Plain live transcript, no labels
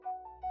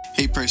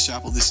Hey, Praise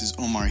Chapel, this is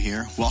Omar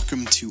here.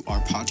 Welcome to our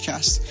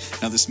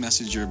podcast. Now, this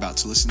message you're about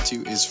to listen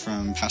to is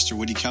from Pastor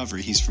Woody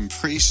Calvary. He's from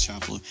Praise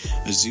Chapel,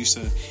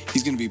 Azusa.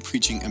 He's going to be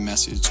preaching a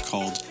message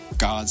called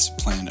God's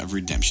Plan of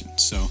Redemption.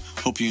 So,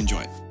 hope you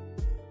enjoy it.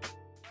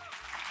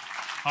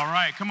 All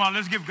right, come on,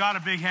 let's give God a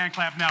big hand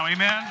clap now,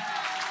 amen?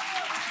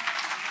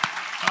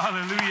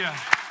 Hallelujah.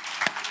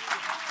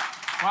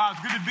 Wow,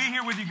 it's good to be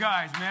here with you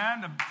guys, man.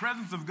 The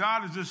presence of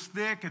God is just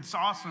thick. It's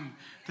awesome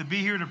to be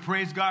here to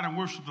praise God and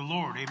worship the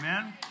Lord,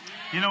 amen?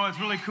 You know, it's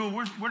really cool.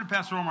 Where did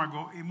Pastor Omar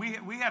go?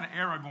 We had an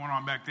era going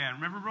on back then.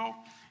 Remember, bro?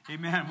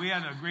 Amen. We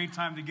had a great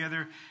time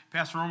together.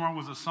 Pastor Omar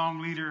was a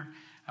song leader.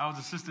 I was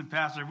assistant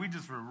pastor. We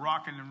just were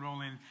rocking and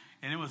rolling,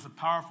 and it was a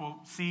powerful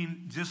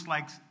scene just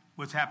like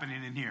what's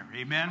happening in here.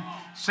 Amen.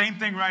 Same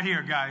thing right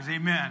here, guys.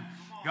 Amen.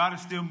 God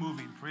is still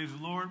moving. Praise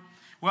the Lord.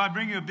 Well, I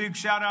bring you a big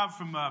shout out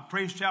from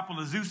Praise Chapel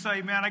Azusa.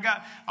 Amen.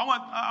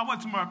 I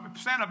want some more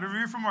stand up. If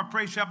you're from our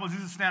Praise Chapel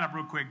Azusa, stand up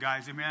real quick,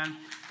 guys. Amen.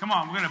 Come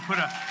on, we're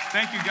gonna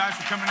thank you guys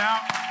for coming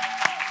out.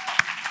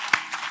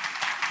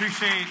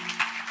 Appreciate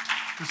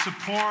the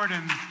support,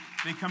 and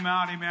they come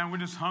out. Amen. We're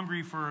just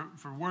hungry for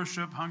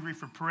worship, hungry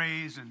for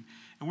praise, and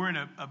we're in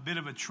a bit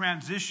of a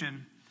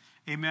transition.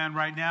 Amen.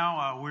 Right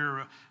now,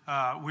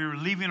 we're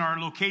leaving our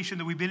location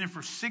that we've been in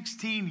for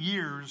 16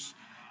 years.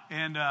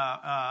 And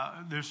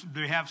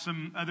they have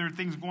some other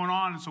things going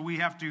on, and so we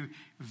have to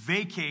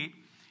vacate.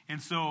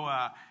 And so,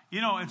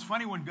 it's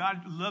funny when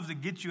God loves to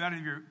get you out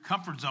of your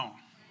comfort zone.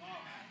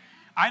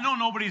 I know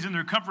nobody's in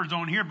their comfort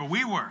zone here, but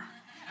we were.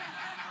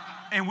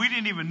 And we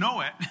didn't even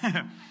know it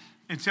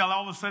until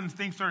all of a sudden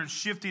things started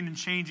shifting and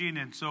changing.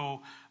 And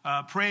so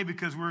pray,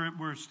 because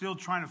we're still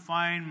trying to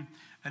find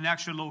an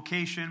actual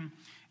location.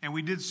 And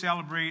we did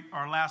celebrate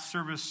our last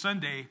service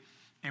Sunday,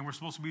 and we're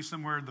supposed to be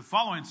somewhere the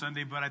following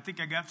Sunday, but I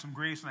think I got some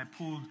grace and I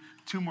pulled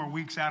 2 more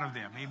weeks out of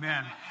them.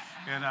 Amen.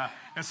 And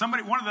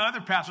one of the other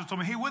pastors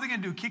told me, hey, what are they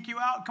going to do? Kick you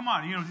out? Come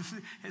on, just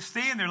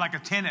stay in there like a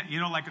tenant. You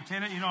get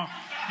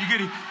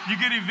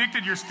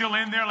evicted, you're still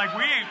in there. Like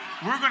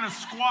we're going to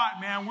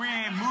squat, man. We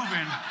ain't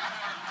moving.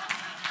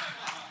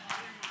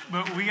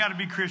 But we got to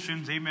be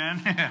Christians.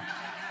 Amen.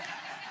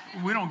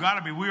 We don't got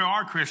to be. We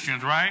are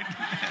Christians, right?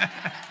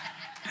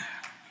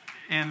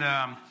 And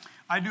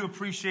I do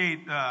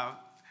appreciate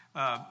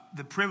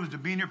the privilege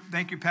of being here.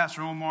 Thank you,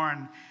 Pastor Omar.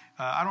 And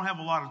I don't have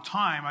a lot of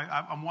time.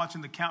 I'm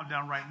watching the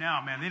countdown right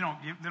now, man. They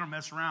don't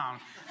mess around.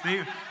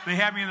 They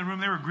had me in the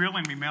room. They were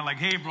grilling me, man. Like,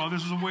 hey, bro,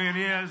 this is the way it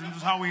is. And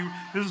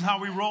this is how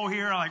we roll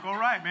here. I'm like, all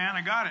right, man,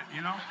 I got it.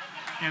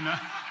 And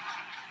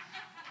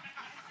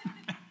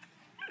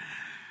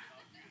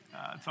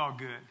it's all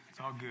good. It's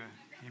all good.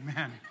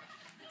 Amen.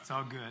 It's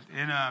all good.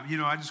 And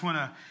I just want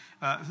to,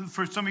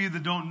 for some of you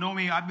that don't know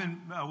me, I've been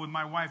with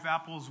my wife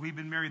Apples. We've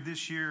been married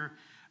this year.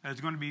 It's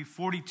going to be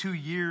 42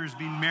 years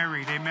being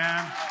married.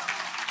 Amen.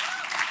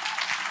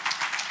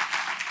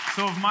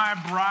 So if my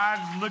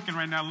bride is looking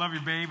right now, love you,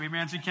 babe.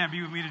 Amen. She can't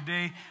be with me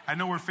today. I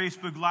know we're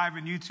Facebook Live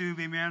and YouTube.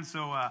 Amen.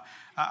 So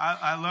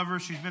I love her.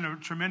 She's been a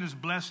tremendous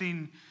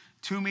blessing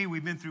to me.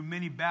 We've been through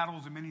many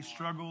battles and many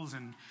struggles,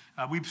 and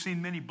we've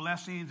seen many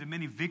blessings and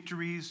many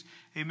victories.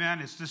 Amen.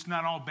 It's just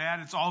not all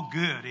bad. It's all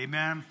good.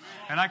 Amen.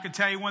 And I can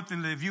tell you one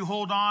thing, that if you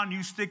hold on,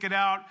 you stick it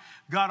out,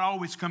 God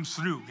always comes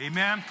through.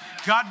 Amen.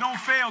 God don't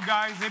fail,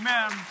 guys.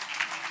 Amen.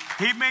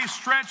 He may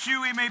stretch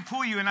you, he may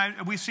pull you,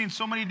 and we've seen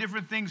so many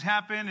different things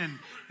happen,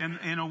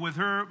 and with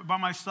her by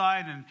my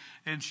side,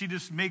 and she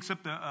just makes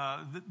up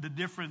the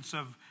difference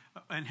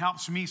and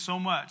helps me so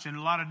much in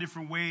a lot of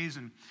different ways.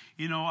 And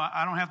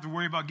I don't have to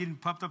worry about getting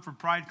puffed up for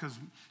pride, because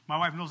my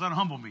wife knows how to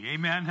humble me.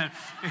 Amen.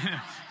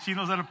 She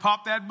knows how to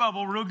pop that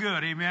bubble real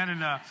good.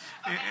 Amen.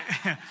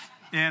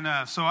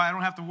 And so I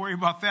don't have to worry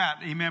about that.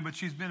 Amen. But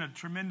she's been a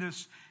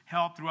tremendous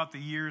help throughout the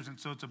years, and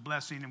so it's a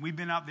blessing. And we've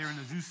been out there in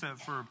Azusa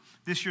for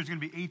this year's going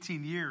to be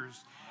 18 years,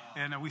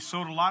 and we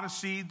sowed a lot of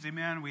seeds.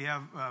 Amen. We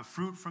have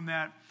fruit from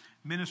that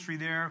ministry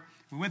there.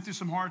 We went through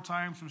some hard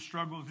times, some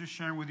struggles. Just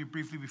sharing with you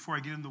briefly before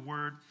I get into the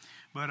word.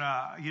 But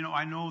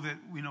I know that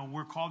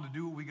we're called to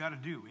do what we got to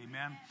do.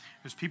 Amen.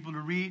 There's people to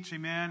reach.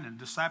 Amen. And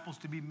disciples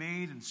to be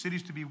made, and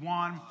cities to be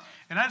won.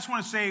 And I just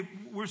want to say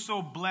we're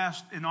so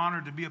blessed and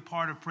honored to be a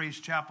part of Praise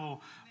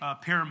Chapel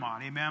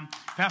Paramount. Amen.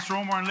 Pastor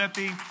Omar and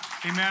Letty.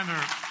 Amen.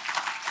 They're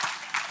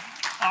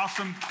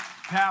awesome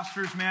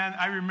pastors, man.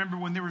 I remember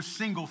when they were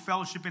single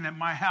fellowshipping at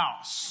my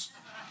house.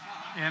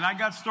 And I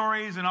got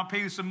stories, and I'll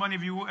pay you some money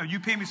if you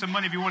pay me some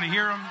money if you want to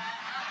hear them,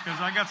 because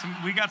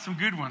we got some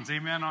good ones.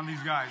 Amen. On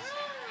these guys.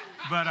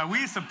 But we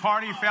used to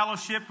party,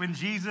 fellowship in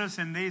Jesus,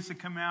 and they used to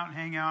come out and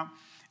hang out.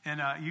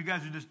 And you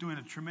guys are just doing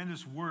a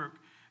tremendous work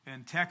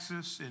in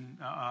Texas, and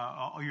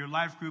all your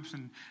life groups.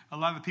 And a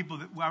lot of the people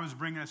that I was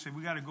bringing, I said,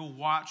 we got to go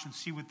watch and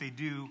see what they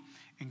do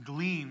and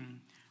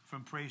glean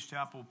from Praise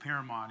Chapel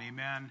Paramount.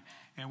 Amen.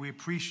 And we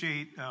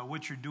appreciate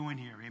what you're doing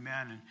here.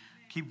 Amen. And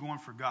keep going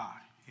for God.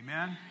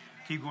 Amen.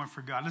 Keep going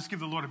for God. Let's give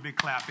the Lord a big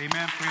clap.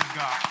 Amen. Praise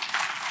God.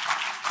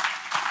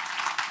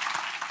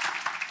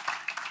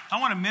 I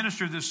want to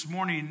minister this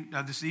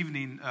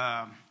evening,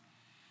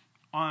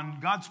 on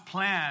God's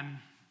plan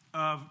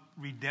of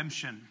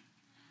redemption.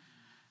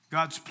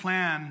 God's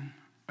plan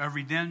of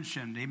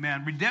redemption.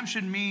 Amen.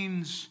 Redemption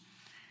means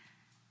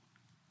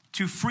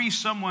to free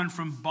someone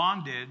from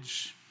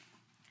bondage.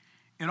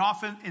 It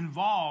often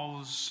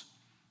involves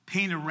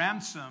paying a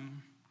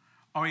ransom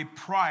or a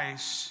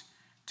price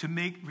to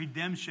make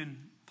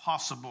redemption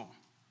possible.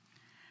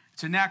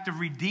 It's an act of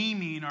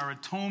redeeming or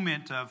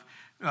atonement, of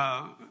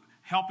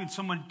helping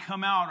someone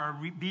come out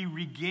or be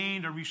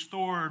regained or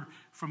restored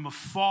from a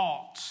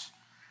fault,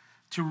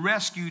 to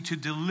rescue, to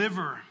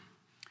deliver.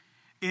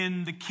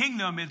 In the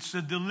kingdom, it's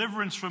a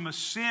deliverance from a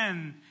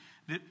sin,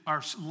 that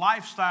our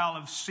lifestyle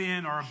of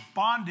sin or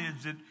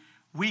bondage that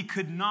we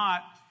could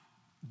not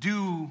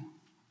do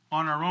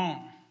on our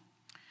own.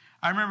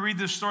 I remember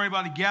reading this story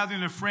about a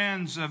gathering of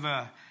friends of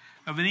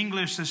an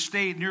English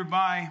estate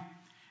nearby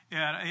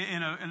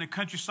in a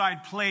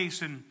countryside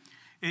place, and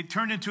it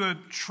turned into a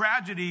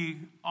tragedy,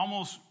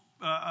 almost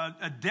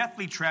a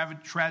deathly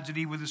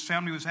tragedy, where this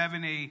family was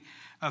having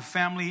a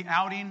family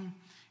outing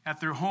at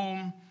their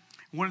home.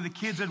 One of the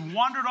kids had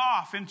wandered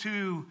off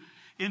into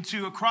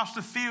across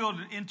the field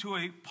into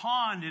a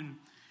pond,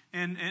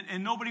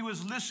 and nobody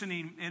was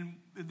listening. And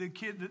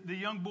the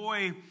young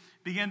boy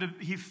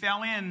he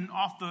fell in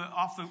off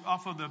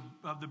of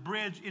the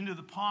bridge into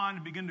the pond,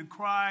 and began to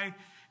cry,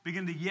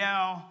 began to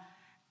yell,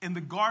 and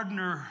the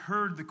gardener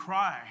heard the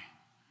cry,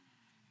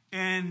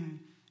 and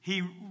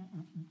he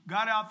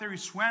got out there, he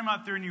swam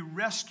out there, and he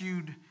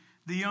rescued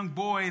the young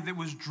boy that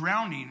was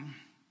drowning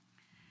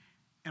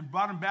and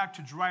brought him back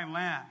to dry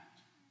land.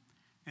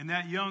 And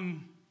that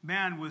young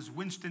man was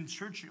Winston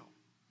Churchill.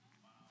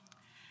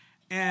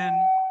 And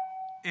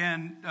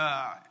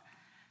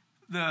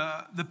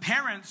the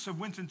parents of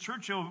Winston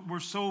Churchill were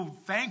so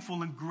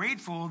thankful and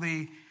grateful.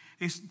 They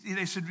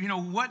said, you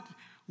know,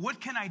 what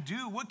can I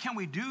do? What can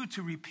we do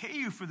to repay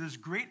you for this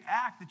great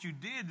act that you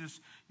did?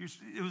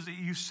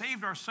 You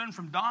saved our son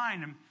from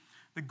dying. And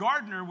the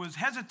gardener was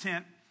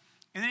hesitant,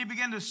 and then he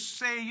began to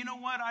say, you know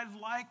what,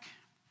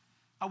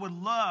 I would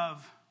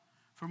love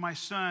for my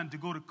son to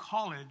go to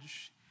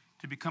college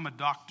to become a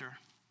doctor.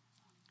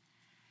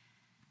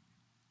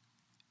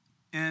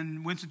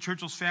 And Winston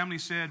Churchill's family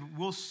said,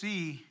 we'll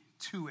see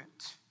to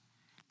it.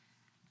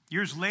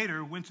 Years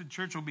later, Winston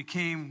Churchill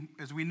became,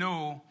 as we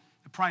know,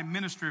 the Prime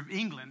Minister of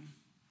England.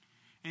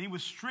 And he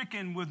was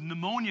stricken with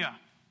pneumonia,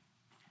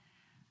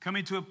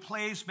 coming to a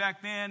place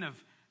back then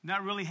of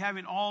not really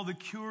having all the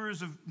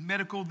cures of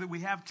medical that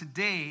we have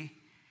today.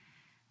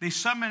 They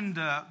summoned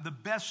the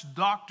best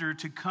doctor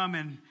to come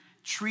and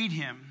treat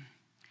him.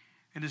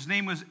 And his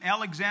name was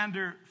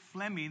Alexander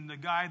Fleming, the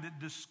guy that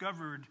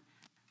discovered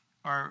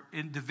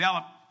and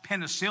developed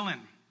penicillin.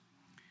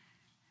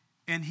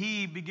 And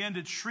he began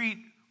to treat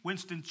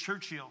Winston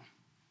Churchill,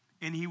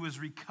 and he was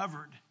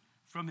recovered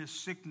from his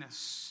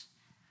sickness.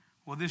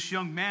 Well, this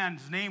young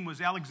man's name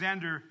was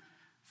Alexander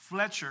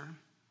Fletcher,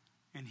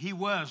 and he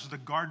was the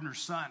gardener's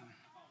son.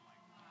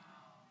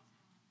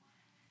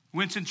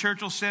 Winston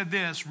Churchill said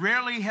this: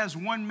 rarely has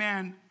one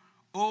man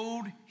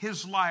owed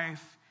his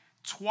life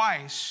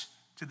twice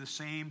to the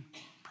same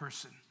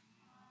person.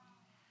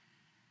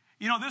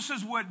 You know, this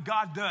is what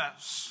God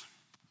does.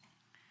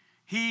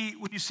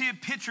 When you see a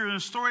picture in a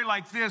story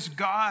like this,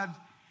 God,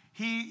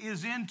 He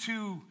is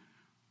into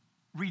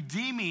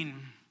redeeming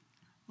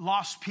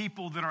lost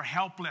people that are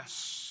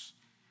helpless,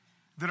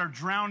 that are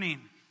drowning.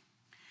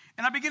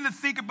 And I begin to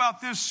think about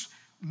this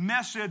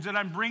message that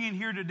I'm bringing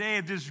here today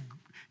of this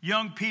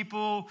young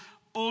people,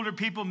 older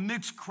people,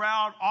 mixed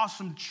crowd,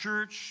 awesome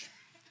church.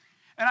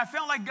 And I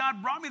felt like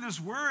God brought me this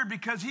word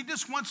because He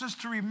just wants us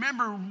to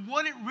remember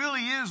what it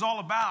really is all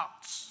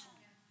about.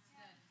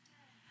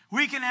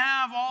 We can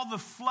have all the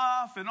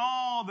fluff and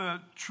all the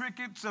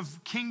trinkets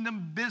of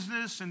kingdom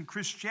business and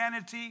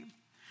Christianity.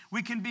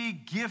 We can be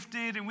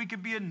gifted and we can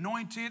be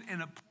anointed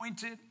and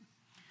appointed.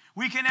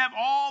 We can have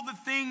all the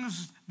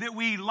things that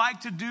we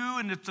like to do,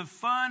 and it's a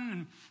fun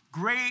and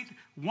great,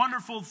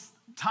 wonderful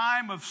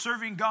time of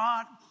serving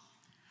God.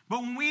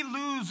 But when we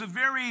lose the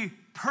very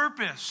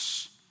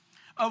purpose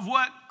of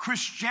what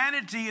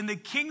Christianity and the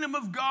kingdom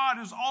of God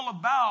is all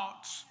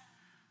about,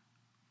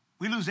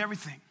 we lose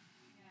everything.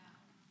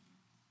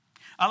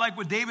 I like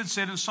what David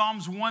said in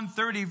Psalms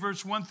 130,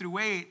 verse 1 through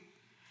 8.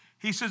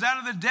 He says, out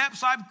of the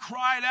depths I've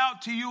cried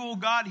out to you, O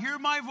God, hear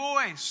my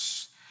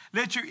voice.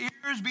 Let your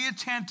ears be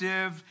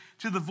attentive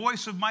to the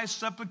voice of my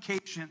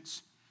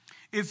supplications.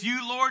 If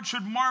you, Lord,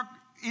 should mark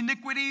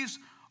iniquities,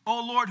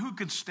 O Lord, who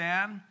could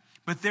stand?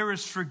 But there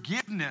is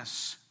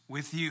forgiveness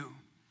with you,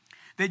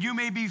 that you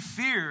may be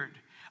feared.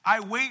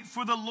 I wait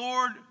for the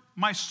Lord,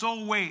 my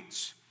soul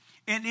waits,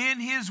 and in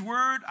His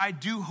word I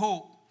do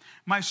hope.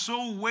 My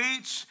soul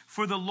waits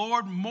for the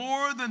Lord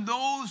more than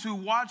those who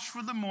watch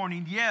for the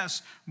morning.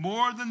 Yes,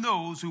 more than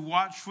those who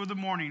watch for the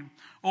morning.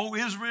 O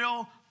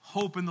Israel,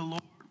 hope in the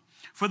Lord.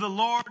 For the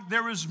Lord,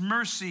 there is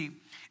mercy,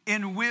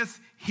 and with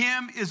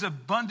Him is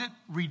abundant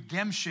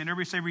redemption.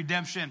 Everybody say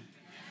redemption.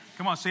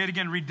 Come on, say it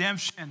again,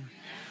 redemption.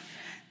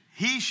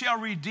 He shall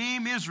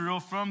redeem Israel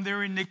from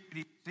their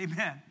iniquities.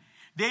 Amen.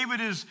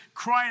 David is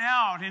crying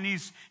out, and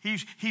he's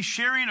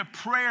sharing a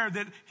prayer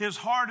that his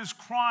heart is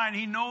crying.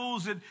 He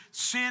knows that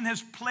sin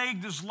has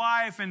plagued his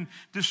life and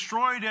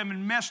destroyed him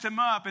and messed him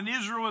up. And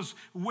Israel has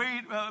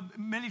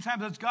many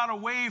times has got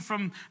away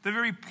from the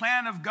very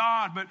plan of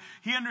God. But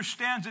he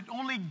understands that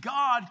only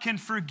God can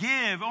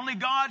forgive, only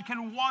God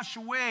can wash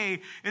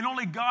away, and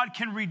only God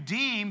can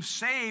redeem,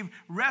 save,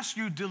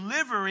 rescue,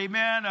 deliver,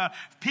 amen,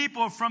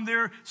 people from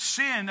their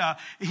sin.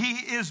 He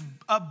is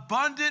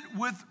abundant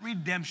with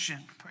redemption.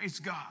 Praise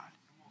God.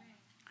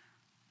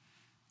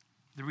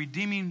 The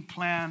redeeming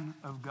plan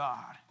of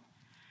God.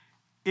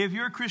 If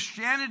your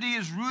Christianity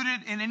is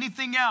rooted in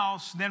anything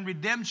else than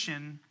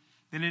redemption,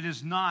 then it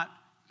is not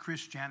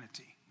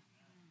Christianity.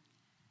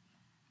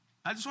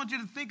 I just want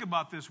you to think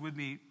about this with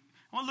me.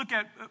 I want to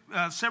look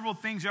at several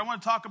things here. I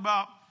want to talk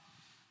about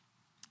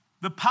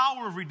the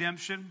power of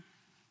redemption,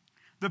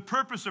 the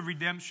purpose of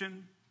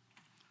redemption,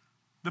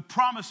 the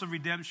promise of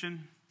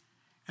redemption,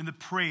 and the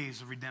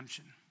praise of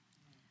redemption.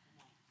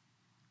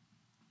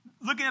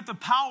 Looking at the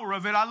power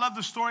of it, I love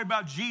the story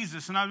about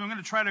Jesus, and I'm going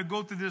to try to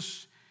go through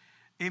this,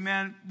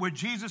 amen, where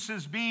Jesus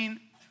is being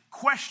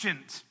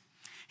questioned.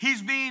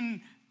 He's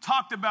being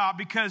talked about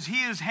because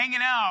he is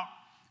hanging out,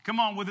 come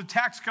on, with the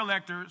tax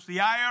collectors, the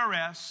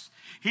IRS.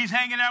 He's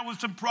hanging out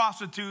with some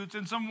prostitutes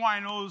and some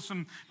winos,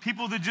 some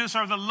people that just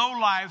are the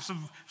lowlifes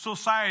of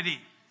society.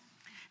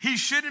 He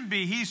shouldn't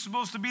be. He's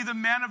supposed to be the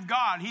man of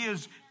God. He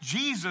is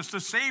Jesus, the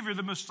Savior,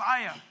 the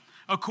Messiah.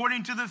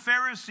 According to the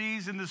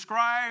Pharisees and the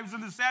scribes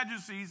and the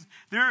Sadducees,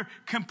 they're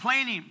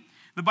complaining.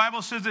 The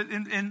Bible says that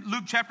in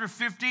Luke chapter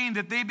 15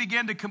 that they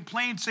began to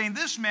complain, saying,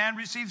 this man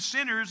receives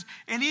sinners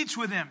and eats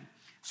with them.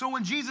 So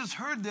when Jesus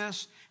heard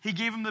this, he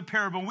gave him the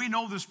parable. We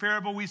know this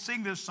parable. We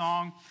sing this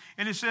song.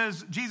 And it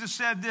says, Jesus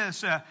said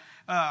this,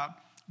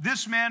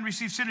 this man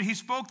received sinners. He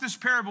spoke this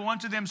parable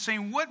unto them,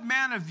 saying, what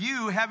man of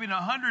you, having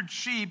 100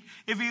 sheep,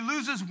 if he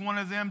loses one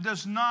of them,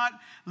 does not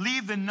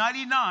leave the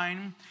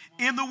 99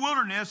 in the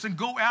wilderness and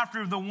go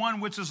after the one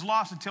which is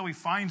lost until he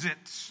finds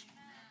it?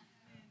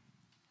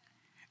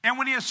 And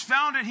when he has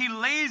found it, he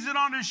lays it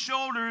on his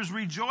shoulders,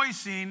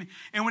 rejoicing.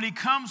 And when he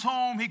comes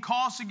home, he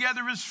calls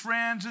together his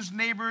friends, his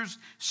neighbors,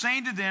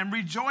 saying to them,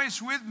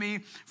 rejoice with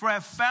me, for I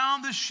have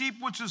found the sheep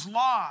which is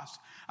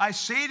lost. I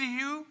say to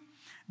you,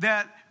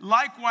 that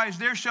likewise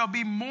there shall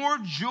be more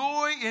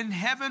joy in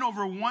heaven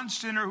over one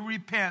sinner who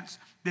repents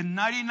than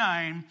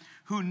 99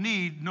 who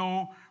need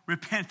no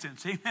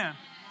repentance. Amen.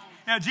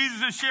 Now Jesus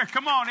is sharing.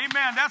 Come on,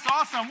 amen. That's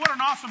awesome. What an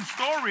awesome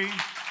story.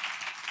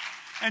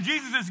 And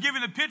Jesus is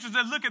giving the pictures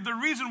that look at the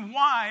reason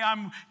why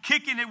I'm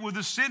kicking it with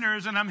the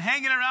sinners and I'm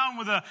hanging around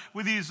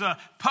with these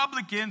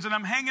publicans and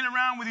I'm hanging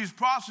around with these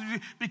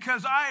prostitutes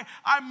because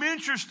I'm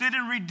interested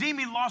in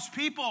redeeming lost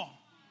people.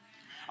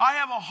 I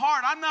have a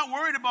heart. I'm not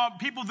worried about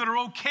people that are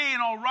okay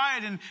and all right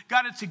and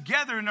got it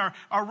together and are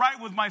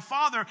right with my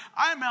Father.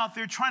 I'm out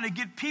there trying to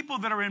get people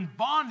that are in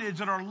bondage,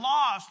 that are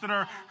lost, that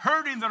are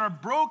hurting, that are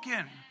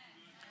broken.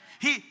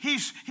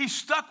 He's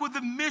stuck with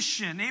the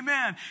mission.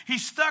 Amen.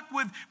 He's stuck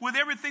with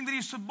everything that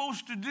he's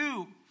supposed to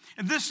do.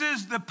 And this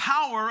is the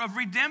power of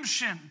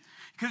redemption.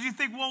 Because you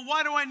think, well,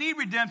 why do I need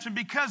redemption?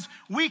 Because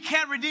we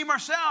can't redeem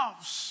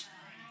ourselves.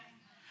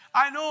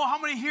 I know how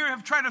many here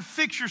have tried to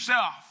fix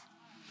yourself.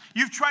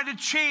 You've tried to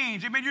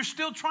change. Amen. You're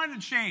still trying to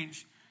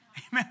change.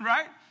 Amen,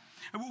 right?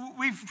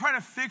 We try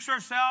to fix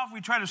ourselves. We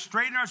try to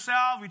straighten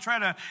ourselves. We try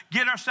to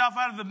get ourselves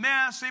out of the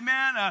mess.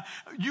 Amen.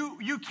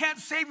 You can't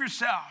save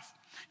yourself.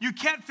 You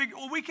can't figure,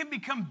 well, we can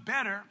become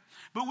better,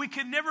 but we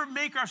can never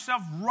make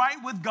ourselves right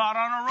with God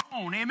on our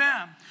own.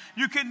 Amen.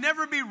 You can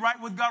never be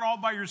right with God all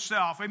by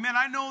yourself. Amen.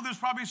 I know there's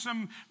probably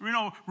some,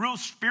 real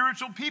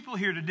spiritual people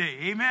here today.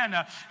 Amen.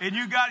 And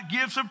you got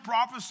gifts of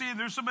prophecy and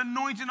there's some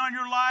anointing on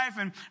your life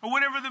and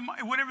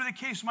whatever the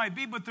case might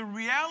be. But the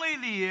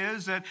reality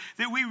is that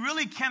we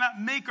really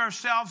cannot make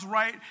ourselves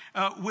right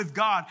with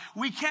God.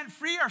 We can't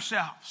free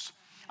ourselves.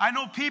 I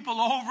know people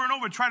over and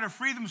over try to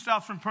free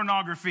themselves from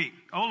pornography.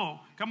 Oh,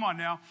 come on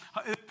now.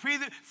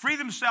 Free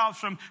themselves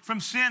from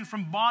sin,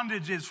 from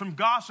bondages, from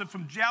gossip,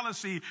 from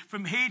jealousy,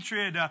 from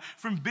hatred,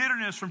 from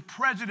bitterness, from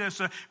prejudice.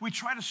 We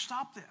try to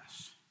stop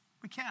this.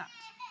 We can't.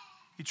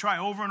 We try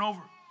over and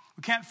over.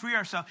 We can't free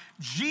ourselves.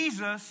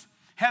 Jesus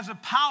has a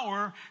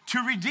power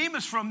to redeem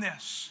us from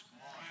this.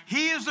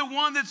 He is the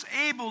one that's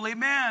able,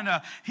 amen.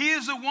 He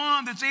is the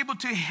one that's able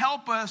to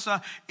help us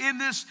in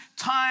this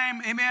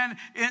time, amen,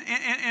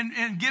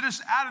 and get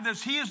us out of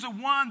this. He is the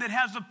one that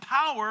has the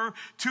power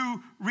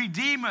to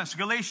redeem us.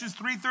 Galatians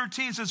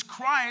 3:13 says,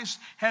 Christ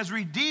has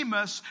redeemed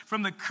us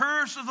from the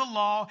curse of the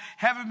law,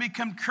 having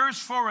become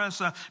cursed for us,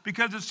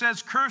 because it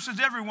says, cursed is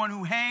everyone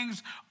who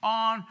hangs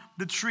on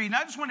the tree.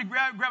 Now I just want to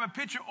grab a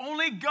picture.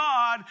 Only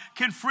God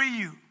can free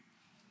you.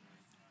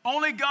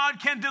 Only God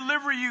can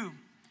deliver you.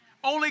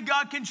 Only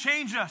God can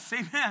change us.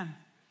 Amen.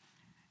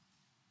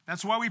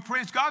 That's why we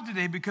praise God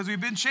today, because we've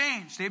been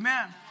changed.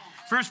 Amen.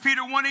 1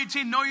 Peter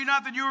 1:18, know you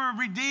not that you were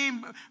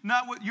redeemed,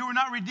 you were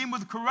not redeemed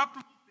with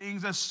corruptible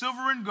things as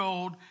silver and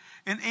gold,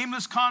 and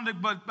aimless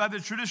conduct, but by the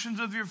traditions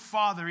of your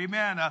father.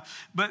 Amen.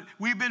 But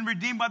we've been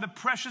redeemed by the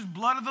precious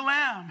blood of the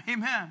Lamb.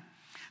 Amen.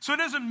 So it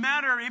doesn't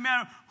matter,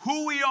 amen,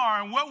 who we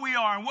are and what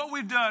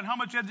we've done, how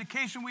much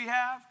education we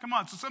have. Come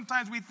on. So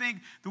sometimes we think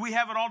that we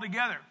have it all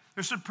together.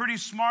 There's some pretty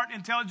smart,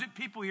 intelligent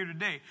people here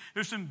today.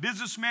 There's some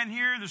businessmen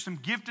here. There's some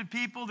gifted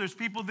people. There's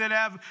people that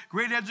have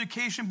great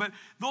education, but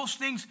those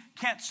things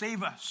can't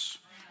save us.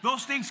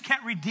 Those things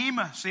can't redeem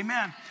us.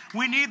 Amen.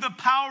 We need the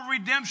power of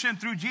redemption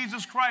through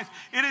Jesus Christ.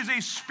 It is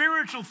a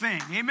spiritual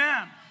thing.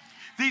 Amen.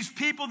 These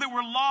people that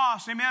were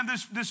lost, amen,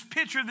 this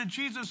picture that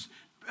Jesus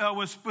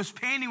was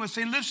painting was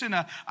saying, listen,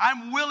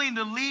 I'm willing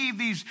to leave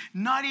these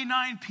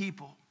 99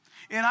 people,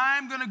 and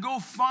I'm going to go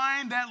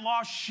find that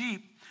lost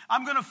sheep.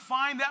 I'm going to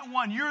find that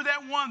one. You're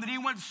that one that he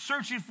went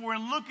searching for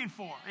and looking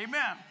for.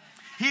 Amen.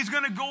 He's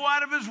going to go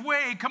out of his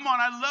way. Come on,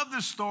 I love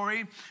this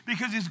story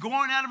because he's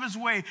going out of his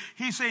way.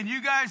 He's saying,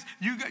 you guys,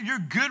 you're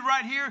good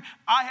right here.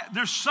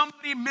 There's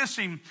somebody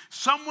missing.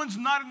 Someone's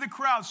not in the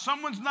crowd.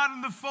 Someone's not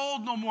in the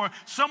fold no more.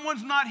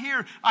 Someone's not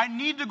here. I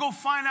need to go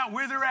find out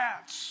where they're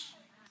at.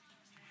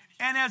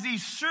 And as he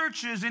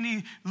searches and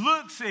he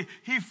looks,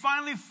 he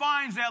finally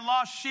finds that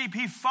lost sheep.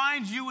 He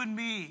finds you and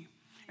me.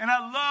 And I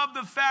love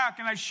the fact,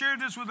 and I shared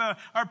this with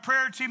our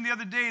prayer team the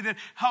other day, that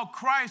how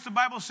Christ, the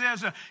Bible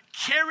says,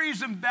 carries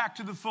them back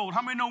to the fold.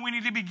 How many know we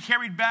need to be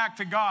carried back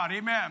to God?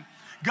 Amen.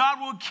 God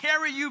will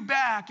carry you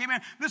back. Amen.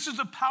 This is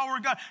the power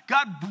of God.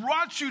 God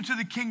brought you to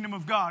the kingdom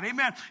of God.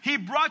 Amen. He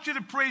brought you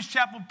to Praise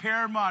Chapel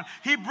Paramount.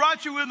 He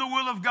brought you in the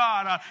will of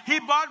God. He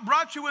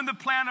brought you in the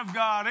plan of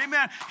God.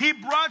 Amen. He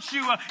brought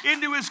you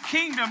into his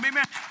kingdom.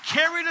 Amen.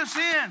 Carried us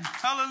in.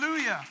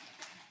 Hallelujah.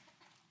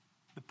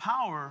 The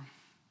power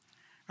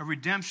of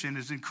redemption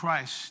is in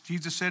Christ.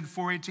 Jesus said,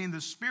 4:18,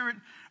 the Spirit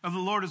of the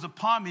Lord is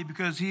upon me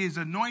because he has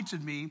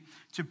anointed me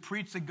to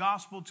preach the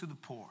gospel to the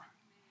poor.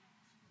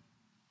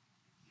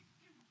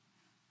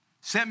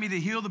 Sent me to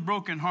heal the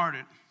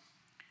brokenhearted,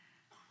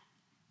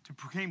 to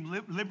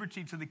proclaim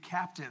liberty to the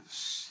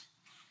captives,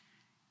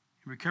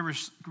 and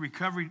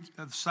recovery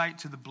of sight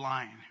to the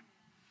blind.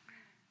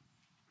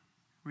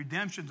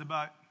 Redemption's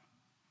about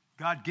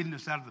God getting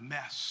us out of the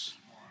mess.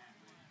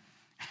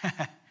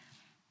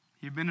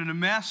 You've been in a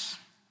mess?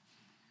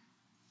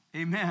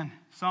 Amen.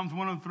 Psalms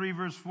 103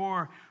 verse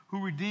 4,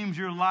 who redeems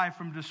your life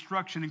from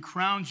destruction and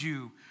crowns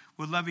you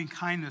with loving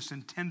kindness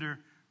and tender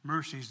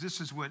mercies. This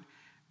is what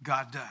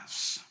God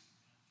does.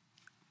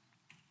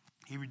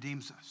 He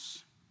redeems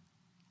us.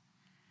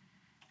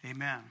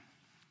 Amen.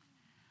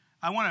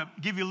 I want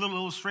to give you a little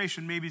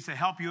illustration maybe to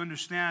help you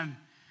understand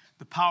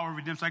the power of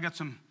redemption. I got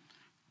some,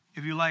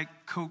 if you like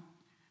Coke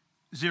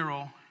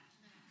Zero,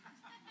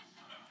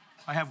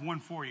 I have one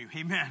for you.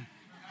 Amen.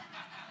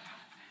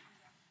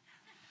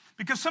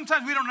 Because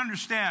sometimes we don't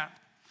understand.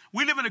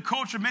 We live in a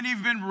culture, many of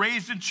you have been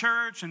raised in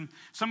church, and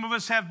some of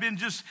us have been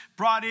just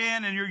brought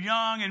in, and you're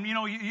young, and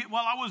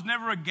well, I was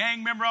never a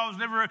gang member, I was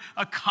never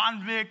a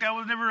convict, I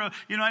was never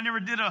I never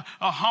did a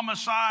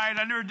homicide,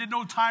 I never did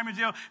no time in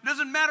jail. It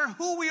doesn't matter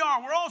who we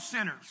are, we're all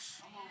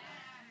sinners.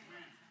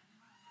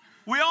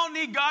 We all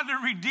need God to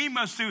redeem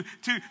us,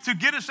 to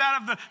get us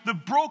out of the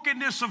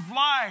brokenness of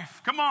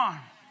life. Come on.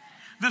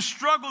 The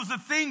struggles, the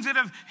things that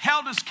have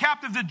held us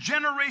captive, the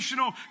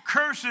generational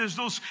curses,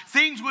 those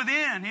things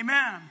within.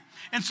 Amen.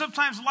 And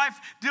sometimes life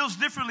deals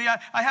differently.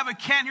 I have a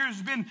can here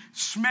that's been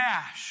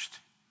smashed.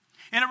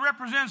 And it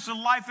represents the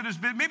life that has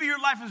been, maybe your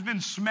life has been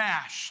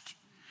smashed.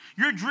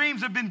 Your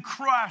dreams have been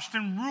crushed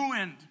and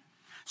ruined.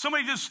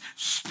 Somebody just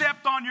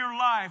stepped on your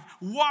life,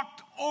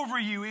 walked over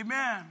you.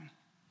 Amen.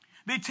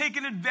 They've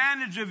taken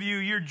advantage of you,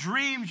 your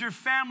dreams, your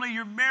family,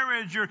 your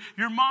marriage,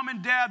 your mom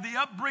and dad, the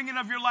upbringing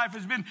of your life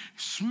has been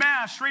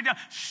smashed straight down,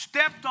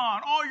 stepped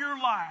on all your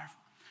life.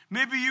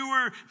 Maybe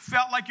you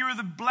felt like you were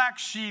the black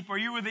sheep, or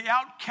you were the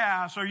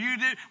outcast, or you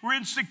were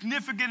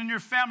insignificant in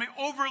your family,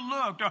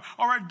 overlooked,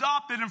 or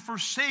adopted and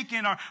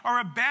forsaken, or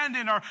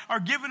abandoned, or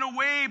given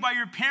away by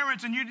your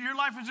parents, and your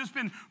life has just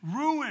been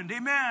ruined,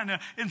 amen,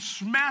 and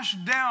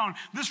smashed down.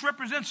 This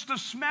represents the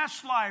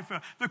smashed life,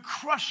 the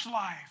crushed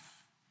life,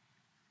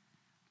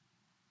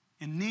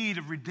 in need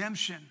of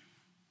redemption.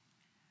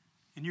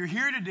 And you're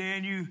here today,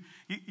 and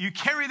you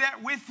carry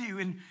that with you,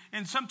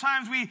 and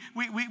sometimes we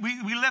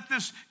let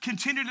this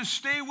continue to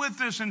stay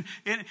with us and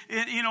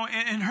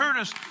hurt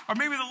us. Or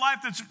maybe the life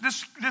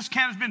this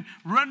can has been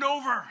run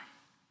over.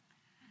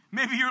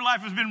 Maybe your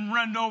life has been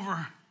run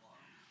over.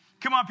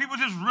 Come on, people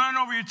just run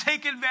over you,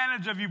 take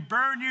advantage of you,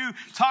 burn you,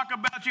 talk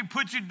about you,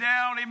 put you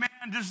down, amen,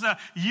 just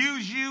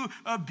use you,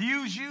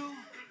 abuse you,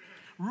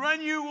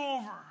 run you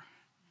over.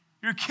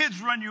 Your kids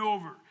run you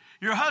over.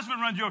 Your husband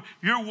runs you over.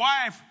 Your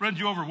wife runs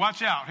you over.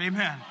 Watch out.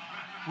 Amen.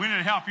 We need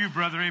to help you,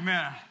 brother.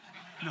 Amen.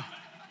 No.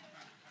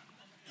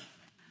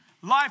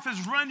 Life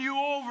has run you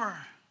over.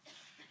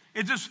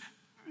 It just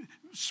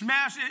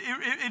smashed.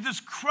 It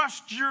just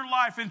crushed your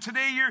life. And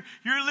today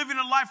you're living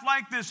a life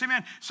like this.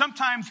 Amen.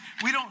 Sometimes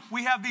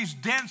we have these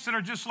dents that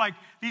are just like,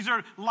 these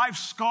are life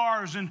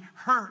scars and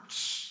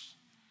hurts.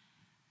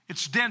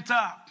 It's dent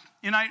up.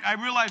 And I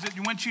realize that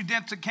once you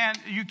dent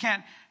you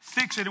can't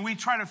fix it. And we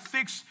try to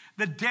fix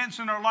the dents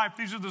in our life.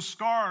 These are the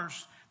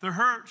scars, the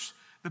hurts,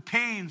 the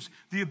pains,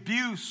 the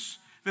abuse,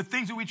 the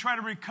things that we try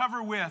to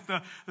recover with,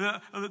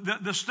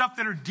 the stuff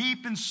that are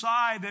deep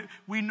inside that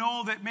we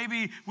know that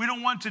maybe we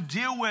don't want to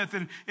deal with.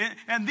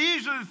 And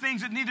these are the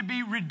things that need to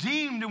be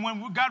redeemed. And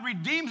when God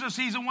redeems us,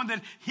 He's the one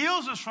that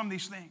heals us from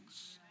these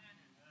things.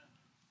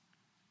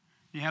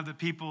 You have the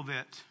people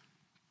that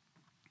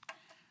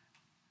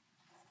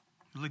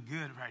look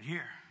good right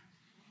here.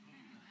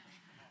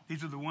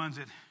 These are the ones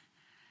that,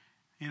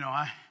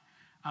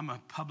 I'm a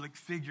public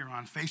figure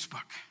on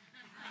Facebook.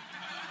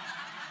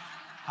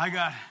 I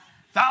got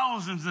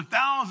thousands and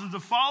thousands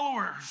of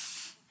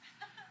followers.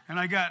 And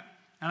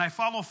I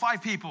follow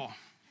 5 people.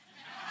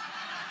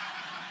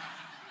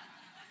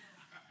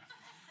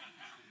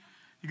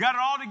 You got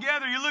it all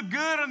together. You look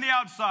good on the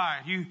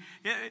outside.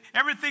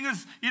 Everything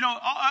is,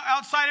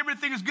 outside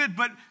everything is good.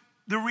 But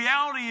the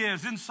reality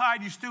is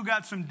inside you still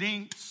got some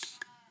dinks,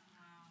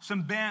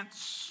 some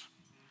bents,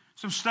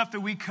 some stuff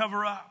that we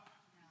cover up.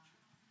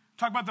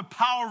 Talk about the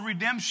power of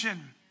redemption.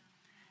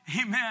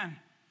 Amen.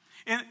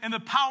 And the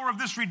power of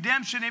this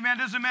redemption, amen,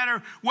 doesn't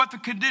matter what the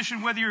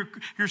condition, whether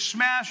you're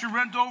smashed, you're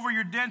rent over,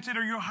 you're dented,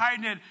 or you're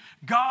hiding it.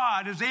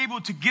 God is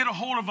able to get a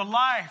hold of a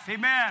life,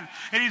 amen.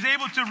 And He's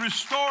able to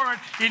restore it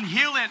and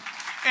heal it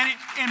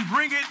and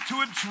bring it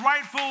to its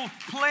rightful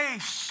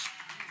place.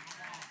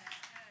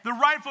 The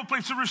rightful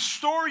place, to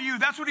restore you.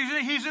 That's what He's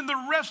in. He's in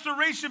the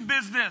restoration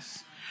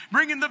business.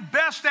 Bringing the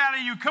best out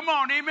of you. Come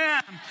on,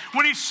 amen.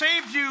 When He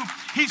saved you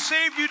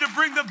to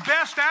bring the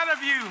best out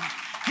of you.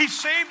 He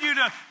saved you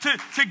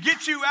to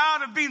get you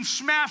out of being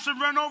smashed and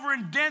run over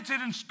and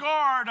dented and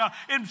scarred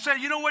and said,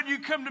 you know what, you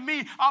come to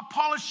me, I'll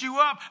polish you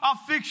up, I'll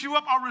fix you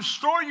up, I'll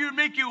restore you,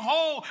 make you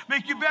whole,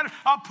 make you better.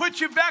 I'll put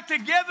you back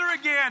together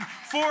again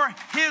for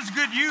His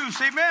good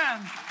use.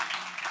 Amen.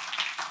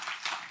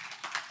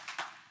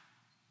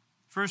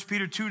 1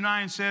 Peter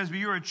 2:9 says, but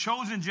you're a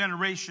chosen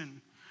generation,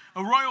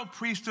 a royal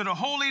priesthood, a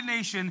holy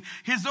nation,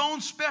 His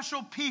own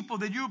special people,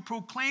 that you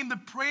proclaim the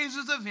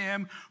praises of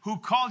Him who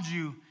called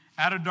you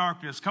out of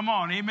darkness. Come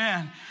on,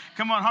 amen.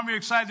 Come on, how many are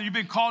excited that you've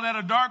been called out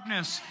of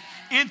darkness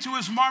into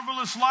His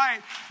marvelous light?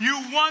 You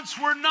once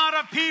were not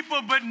a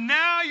people, but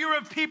now you're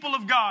a people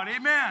of God.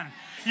 Amen.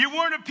 You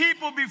weren't a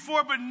people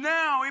before, but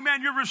now,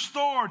 amen, you're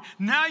restored.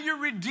 Now you're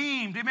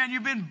redeemed. Amen.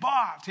 You've been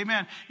bought.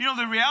 Amen.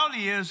 The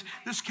reality is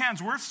this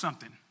can's worth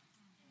something.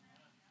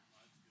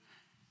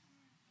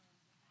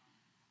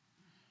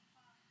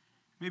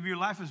 Maybe your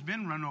life has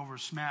been run over,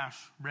 smashed,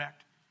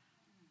 wrecked,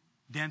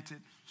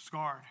 dented,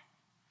 scarred.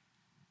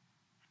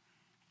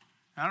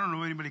 I don't know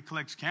if anybody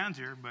collects cans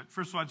here, but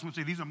first of all, I just want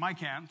to say these are my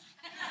cans.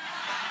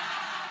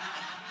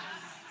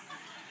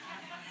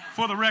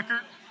 For the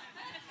record.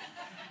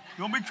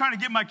 Don't be trying to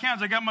get my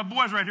cans. I got my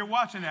boys right here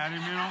watching that.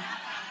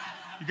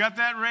 You got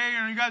that, Ray?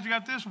 And you guys, you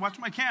got this? Watch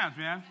my cans,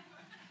 man.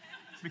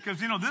 Because,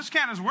 this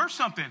can is worth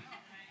something.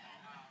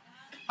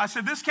 I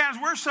said, this can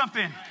is worth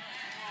something.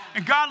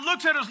 And God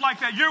looks at us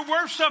like that. You're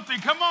worth something.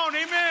 Come on,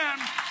 amen.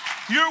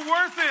 You're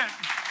worth it.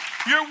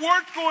 You're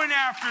worth going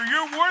after.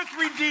 You're worth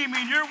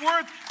redeeming. You're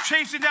worth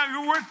chasing down.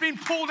 You're worth being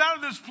pulled out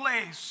of this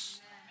place.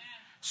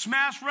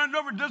 Smashed, run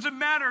over, doesn't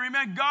matter.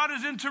 Amen. God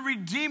is into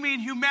redeeming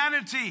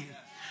humanity.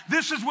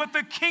 This is what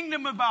the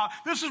kingdom is about.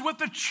 This is what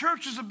the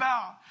church is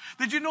about.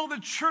 Did you know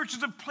the church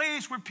is a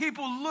place where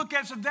people look at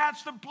and say,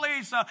 that's the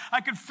place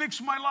I can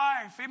fix my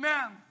life.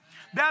 Amen.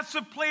 That's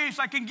the place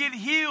I can get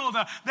healed.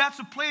 That's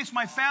the place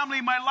my family,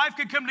 my life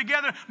can come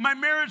together. My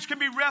marriage can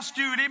be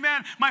rescued.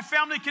 Amen. My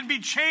family can be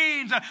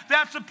changed.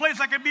 That's the place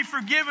I can be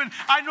forgiven.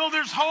 I know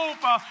there's hope.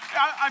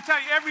 I tell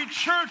you, every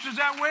church is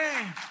that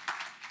way.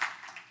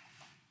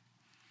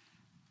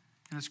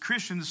 And as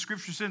Christians, the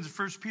scripture says in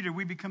 1 Peter,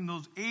 we become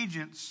those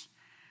agents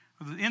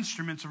or the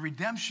instruments of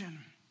redemption.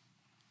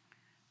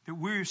 That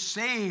we're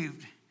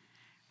saved,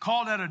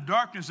 called out of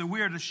darkness, that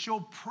we are to show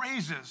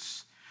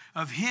praises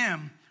of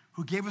Him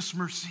who gave us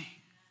mercy.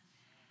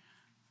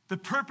 The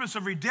purpose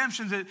of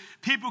redemption is that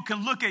people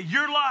can look at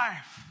your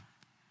life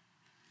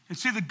and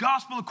see the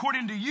gospel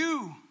according to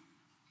you.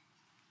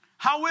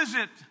 How is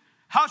it?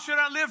 How should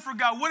I live for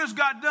God? What has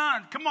God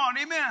done? Come on,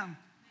 amen.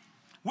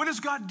 What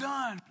has God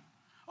done?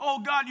 Oh,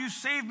 God, you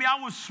saved me.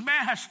 I was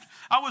smashed.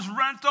 I was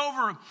rent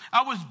over.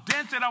 I was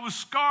dented. I was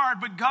scarred.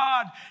 But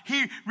God,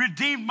 He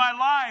redeemed my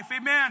life.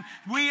 Amen.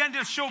 We end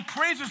to show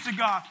praises to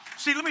God.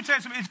 See, let me tell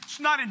you something. It's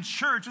not in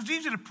church. It's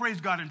easy to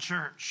praise God in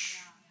church.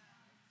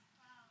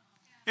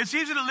 It's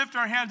easy to lift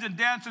our hands and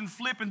dance and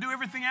flip and do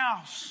everything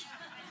else.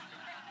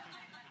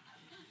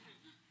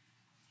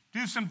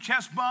 Do some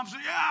chest bumps.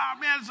 Yeah,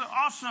 man, it's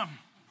awesome.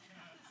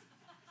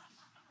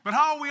 But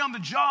how are we on the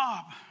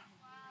job?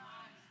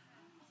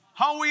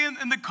 How are we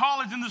in the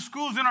college, in the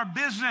schools, in our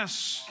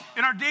business,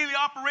 in our daily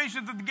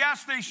operations at the gas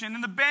station,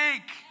 in the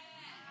bank?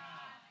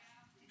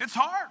 It's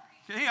hard.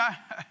 Hey,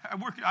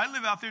 I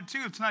live out there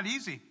too. It's not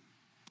easy. You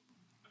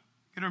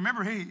got to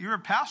remember, hey, you're a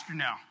pastor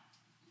now.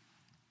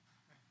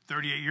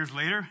 38 years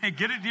later, hey,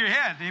 get it to your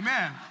head.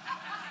 Amen.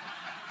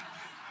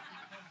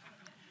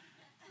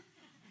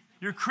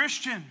 You're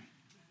Christian.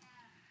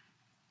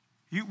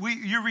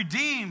 You're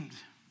redeemed.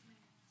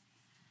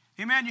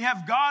 Amen. You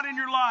have God in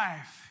your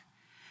life.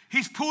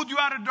 He's pulled you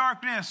out of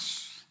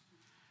darkness.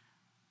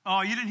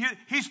 Oh, you didn't hear?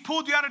 He's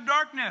pulled you out of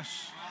darkness.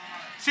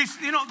 See,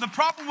 the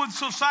problem with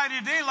society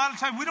today, a lot of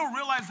times we don't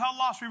realize how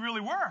lost we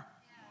really were.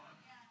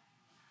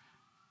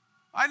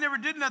 I never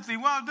did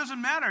nothing. Well, it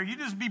doesn't matter.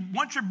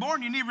 Once you're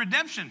born, you need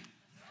redemption.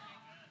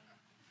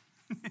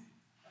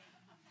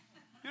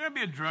 You don't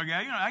be a drug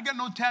addict. I got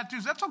no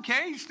tattoos. That's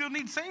okay. You still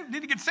need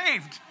to get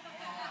saved.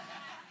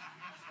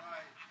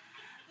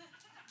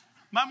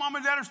 My mom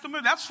and dad are still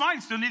married. That's fine.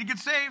 You still need to get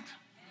saved.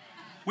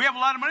 We have a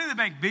lot of money in the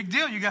bank. Big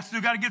deal. You still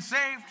got to get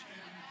saved.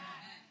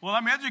 Well,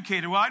 I'm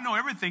educated. Well, I know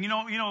everything.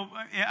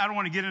 I don't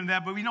want to get into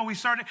that, but we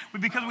started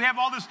because we have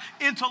all this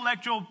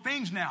intellectual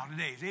things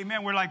nowadays.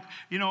 Amen. We're like,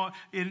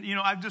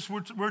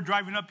 we're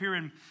driving up here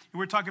and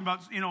we're talking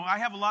about, I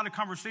have a lot of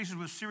conversations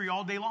with Siri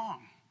all day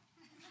long.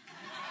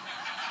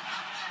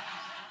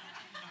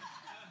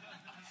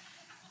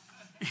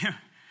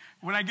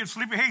 When I get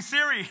sleepy, hey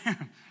Siri,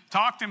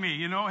 talk to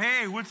me.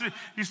 Hey,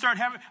 you start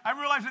having. I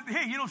realize that.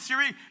 Hey,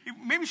 Siri,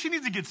 maybe she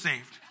needs to get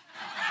saved.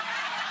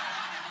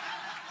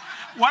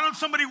 Why don't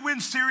somebody win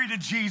Siri to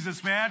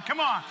Jesus, man? Come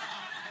on.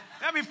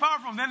 That'd be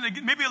powerful. Then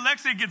maybe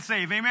Alexa gets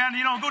saved. Amen.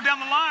 Go down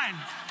the line.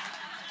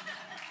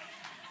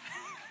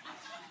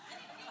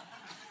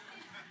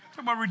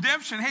 Talk about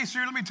redemption. Hey,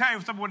 Siri, let me tell you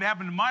something what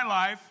happened in my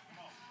life.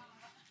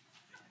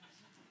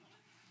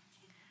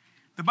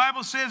 The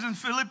Bible says in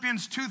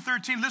Philippians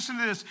 2:13, listen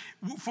to this,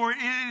 for it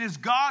is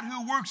God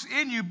who works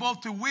in you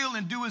both to will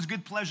and do his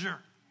good pleasure.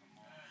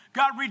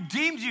 God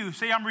redeemed you.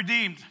 Say, I'm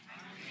redeemed.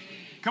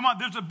 Come on,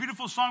 there's a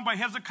beautiful song by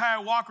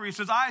Hezekiah Walker. He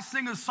says, I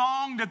sing a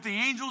song that the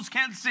angels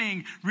can't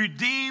sing.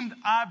 Redeemed,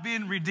 I've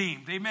been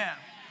redeemed. Amen.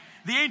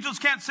 The angels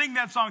can't sing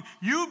that song.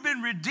 You've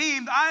been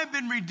redeemed. I've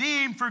been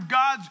redeemed for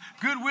God's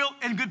goodwill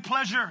and good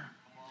pleasure.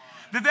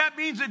 That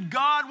means that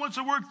God wants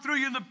to work through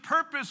you. And the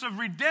purpose of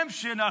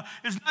redemption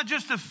is not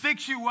just to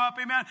fix you up,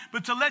 amen,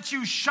 but to let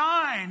you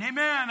shine,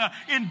 amen,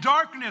 in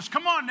darkness.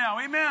 Come on now,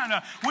 amen.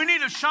 We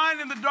need to shine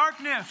in the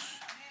darkness.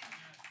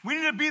 We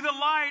need to be the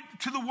light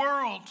to the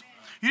world.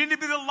 You need to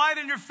be the light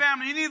in your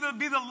family. You need to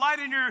be the light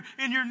in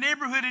your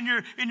neighborhood,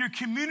 in your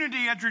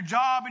community, at your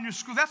job, in your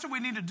school. That's what we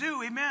need to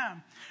do,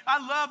 amen.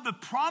 I love the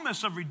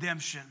promise of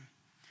redemption.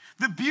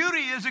 The beauty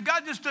is that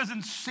God just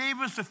doesn't save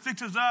us to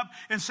fix us up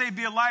and say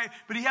be a light,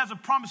 but he has a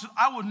promise that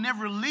I will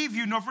never leave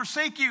you nor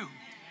forsake you. Amen.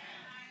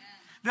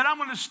 That I'm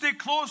going to stick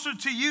closer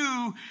to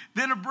you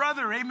than a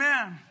brother.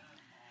 Amen.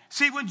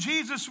 See, when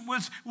Jesus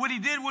what he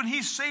did when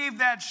he saved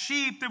that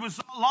sheep that was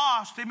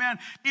lost, amen,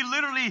 he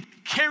literally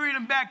carried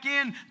him back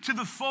in to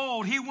the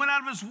fold. He went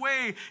out of his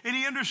way and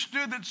he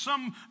understood that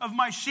some of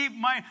my sheep,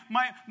 my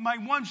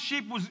one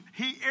sheep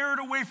he erred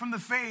away from the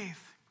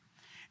faith.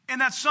 And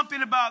that's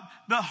something about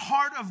the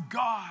heart of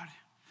God,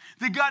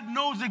 that God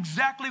knows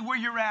exactly where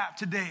you're at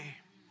today.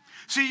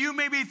 See, you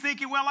may be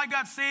thinking, well, I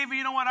got saved, and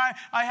you know what,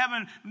 I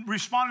haven't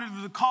responded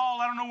to the call.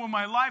 I don't know where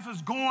my life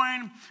is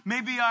going.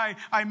 Maybe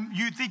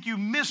you think you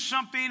missed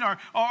something, or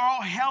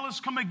all hell has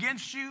come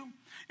against you.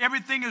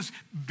 Everything is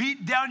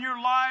beat down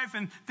your life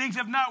and things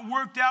have not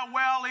worked out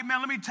well. Amen.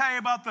 Let me tell you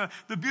about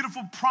the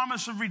beautiful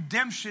promise of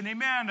redemption.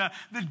 Amen.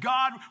 That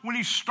God, when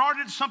he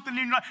started something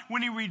in your life,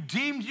 when he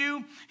redeemed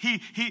you,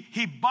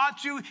 he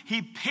bought you,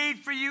 he paid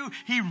for you,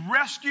 he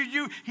rescued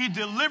you, he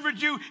delivered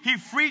you, he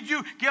freed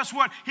you. Guess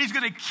what? He's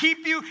going to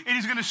keep you and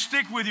he's going to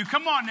stick with you.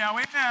 Come on now.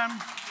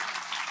 Amen.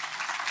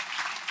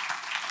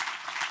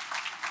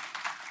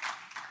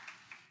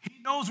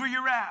 He knows where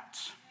you're at.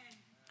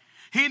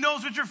 He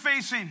knows what you're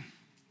facing.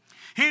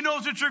 He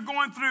knows what you're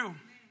going through.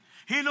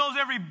 He knows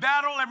every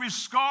battle, every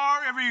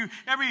scar,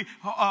 every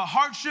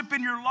hardship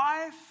in your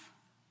life.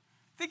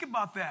 Think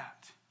about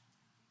that.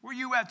 Where are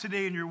you at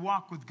today in your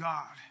walk with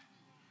God?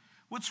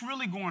 What's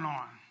really going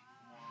on?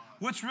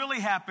 What's really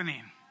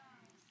happening?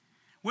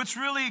 What's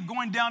really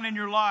going down in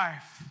your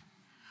life?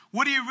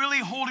 What are you really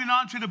holding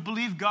on to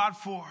believe God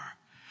for?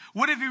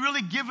 What have you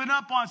really given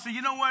up on? Say,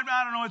 you know what?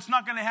 I don't know. It's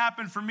not going to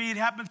happen for me. It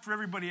happens for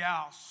everybody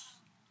else.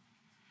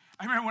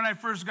 I remember when I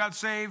first got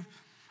saved,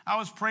 I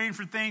was praying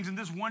for things, and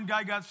this one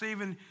guy got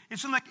saved, and it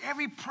seemed like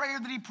every prayer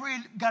that he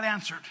prayed got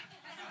answered.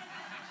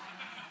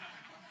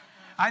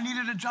 I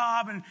needed a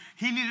job, and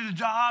he needed a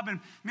job, and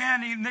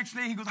man, the next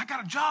day he goes, I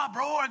got a job,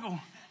 bro. I go,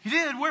 you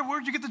did?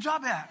 Where'd you get the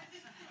job at?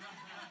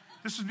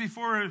 This was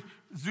before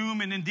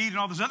Zoom and Indeed and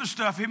all this other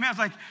stuff. Hey, man, it's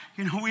like,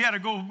 we had to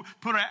go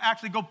put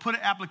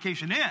an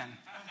application in.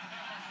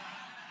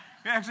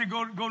 We actually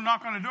go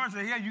knock on the door and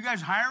say, yeah, you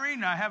guys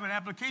hiring? I have an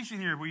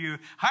application here. Will you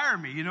hire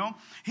me?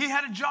 He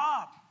had a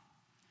job.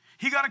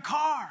 He got a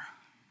car.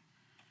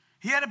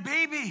 He had a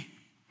baby.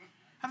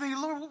 I'm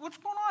thinking, Lord, what's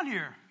going on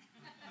here?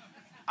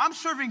 I'm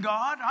serving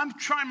God. I'm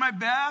trying my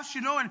best,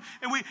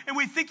 and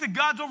we think that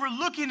God's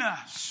overlooking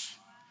us.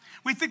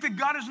 We think that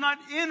God is not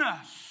in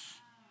us.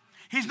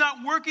 He's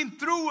not working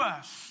through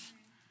us.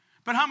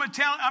 But I'm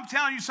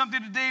telling you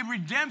something today.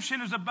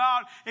 Redemption is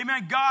about,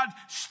 amen, God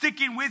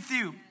sticking with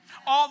you.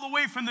 All the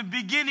way from the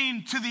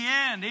beginning to the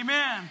end.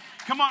 Amen.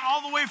 Come on,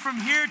 all the way from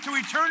here to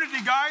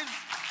eternity, guys.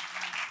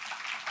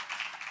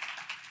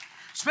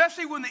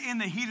 Especially when in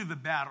the heat of the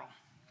battle.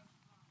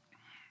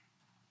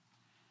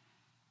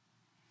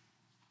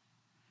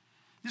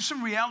 There's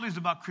some realities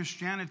about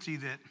Christianity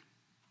that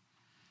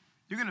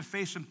you're going to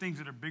face some things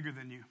that are bigger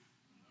than you.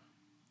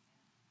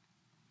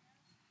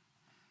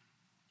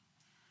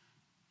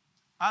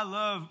 I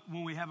love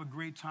when we have a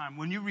great time.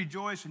 When you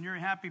rejoice and you're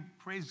happy,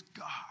 praise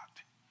God.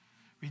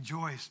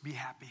 Rejoice, be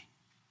happy.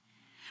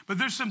 But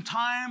there's some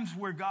times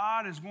where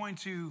God is going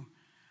to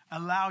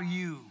allow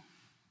you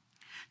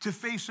to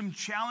face some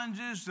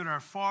challenges that are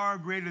far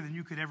greater than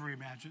you could ever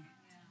imagine.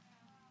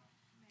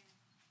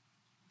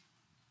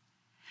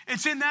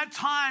 It's in that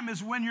time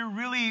is when you're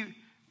really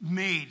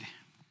made.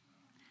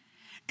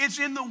 It's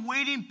in the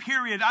waiting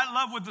period. I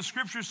love what the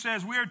scripture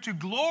says. We are to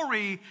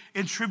glory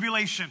in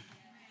tribulation.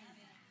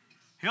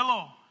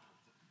 Hello.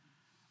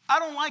 I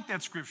don't like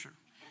that scripture.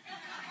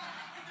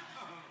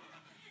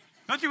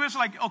 Don't you? It's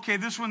like, okay,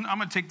 this one, I'm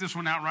going to take this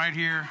one out right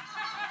here.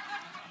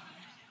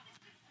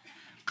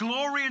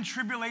 Glory in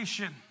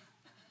tribulation.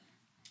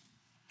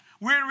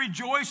 We're to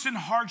rejoice in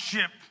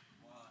hardship.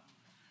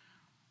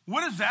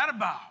 What is that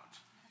about?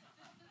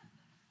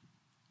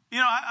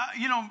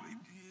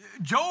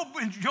 Job,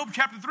 in Job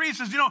chapter 3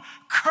 says,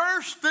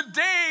 curse the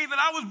day that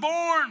I was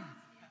born.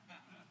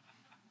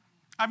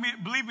 I mean,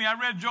 believe me, I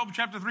read Job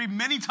chapter 3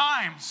 many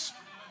times.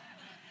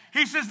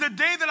 He says, may the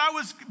day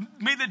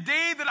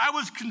that I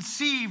was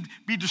conceived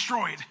be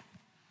destroyed.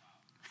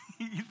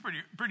 He's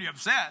pretty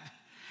upset.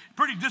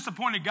 Pretty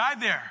disappointed guy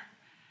there.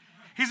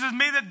 He says,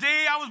 may the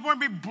day I was born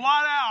be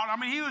blotted out. I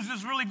mean, he was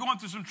just really going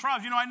through some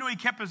trials. I know he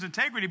kept his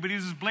integrity, but he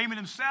was just blaming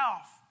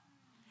himself.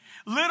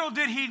 Little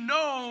did he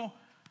know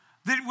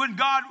that when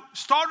God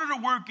started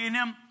a work in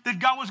him, that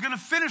God was going to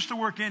finish the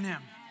work in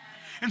him.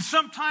 And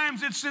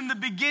sometimes it's in the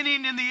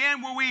beginning and the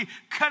end where we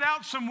cut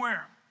out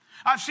somewhere.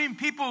 I've seen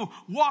people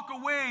walk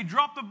away,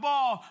 drop the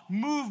ball,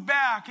 move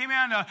back,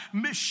 amen,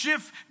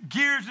 shift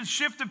gears and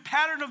shift the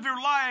pattern of their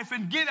life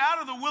and get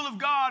out of the will of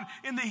God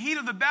in the heat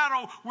of the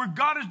battle where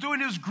God is doing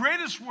his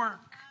greatest work.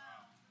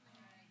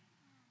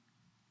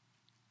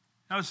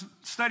 I was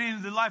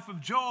studying the life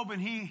of Job,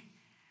 and he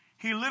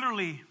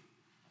literally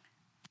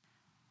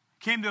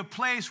came to a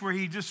place where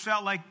he just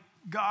felt like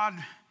God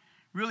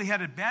really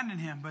had abandoned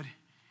him. But,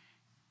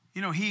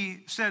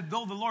 he said,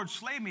 though the Lord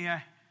slay me,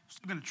 I'm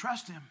still going to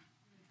trust him.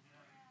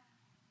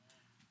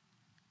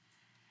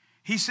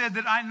 He said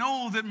that I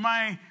know that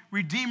my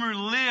Redeemer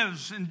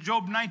lives in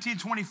Job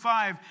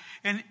 19:25,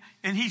 and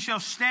he shall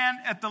stand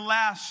at the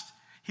last.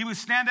 He would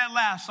stand at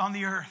last on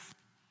the earth.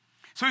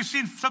 So he's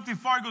seen something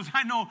far. He goes,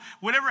 I know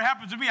whatever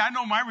happens to me, I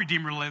know my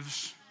Redeemer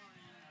lives.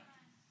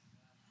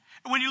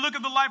 When you look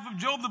at the life of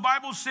Job, the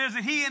Bible says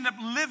that he ended up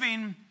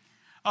living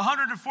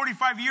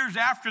 145 years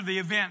after the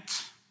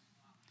event.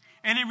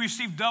 And he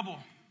received double.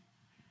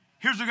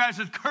 Here's the guy that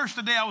says, curse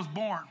the day I was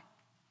born.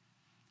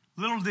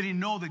 Little did he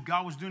know that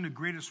God was doing the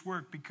greatest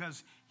work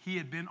because he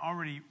had been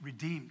already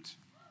redeemed.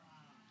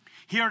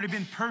 He had already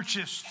been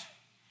purchased.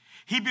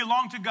 He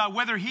belonged to God.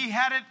 Whether he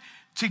had it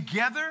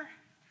together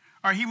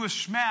or he was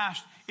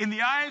smashed, in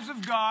the eyes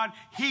of God,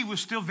 he was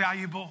still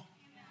valuable.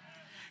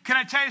 Can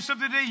I tell you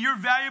something today? You're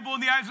valuable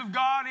in the eyes of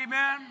God,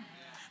 amen?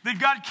 That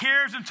God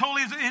cares and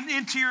totally is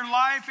into your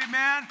life,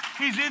 amen?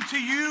 He's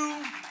into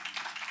you.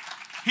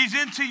 He's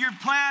into your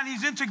plan.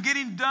 He's into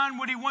getting done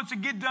what he wants to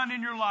get done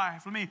in your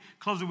life. Let me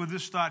close it with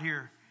this thought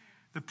here.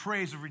 The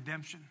praise of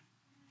redemption.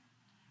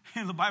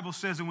 And the Bible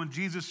says that when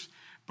Jesus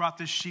brought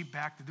this sheep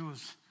back, that there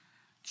was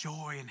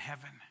joy in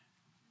heaven.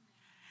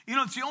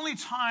 It's the only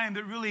time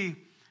that really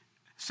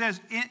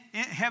says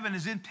heaven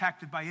is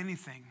impacted by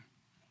anything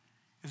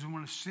is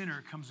when a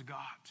sinner comes to God.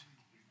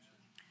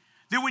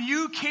 That when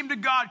you came to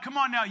God, come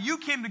on now, you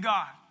came to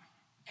God.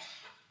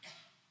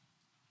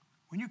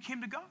 When you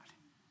came to God.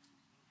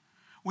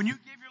 When you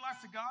gave your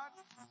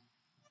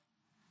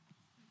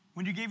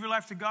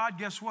life to God,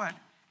 guess what?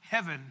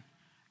 Heaven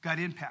got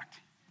impact.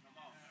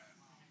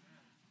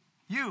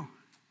 You.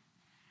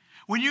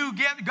 When you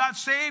get God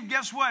saved,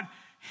 guess what?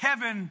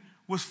 Heaven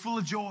was full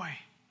of joy.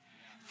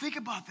 Think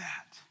about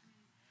that.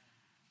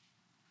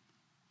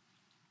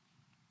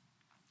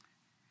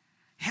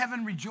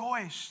 Heaven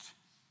rejoiced.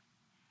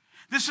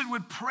 This is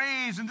what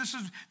praise, and this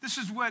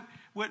is what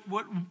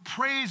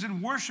praise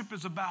and worship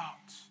is about.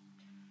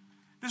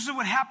 This is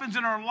what happens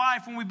in our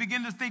life when we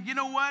begin to think, hey,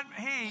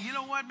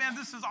 man,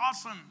 this is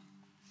awesome.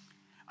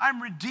 I'm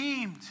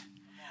redeemed.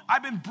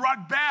 I've been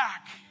brought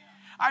back.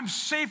 I'm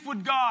safe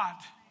with God.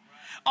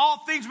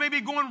 All things may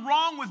be going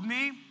wrong with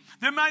me.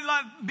 There might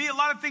not be a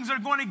lot of things that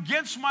are going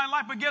against my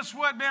life, but guess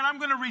what, man? I'm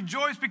going to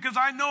rejoice because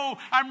I know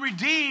I'm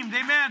redeemed.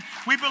 Amen.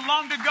 We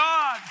belong to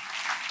God.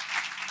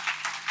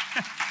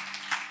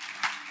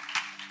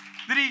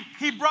 That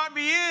he brought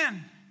me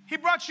in. He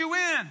brought you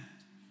in.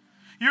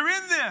 You're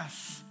in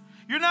this.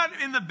 You're not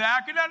in the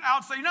back. You're not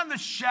outside. You're not in the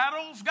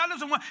shadows. God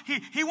doesn't want,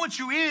 he wants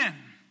you in.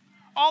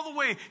 All the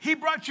way. He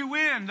brought you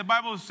in, the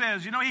Bible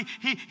says.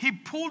 He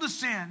pulled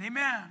us in.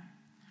 Amen.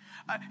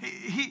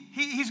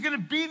 He's going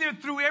to be there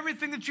through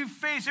everything that you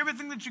face,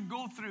 everything that you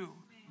go through.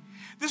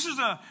 This is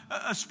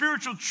a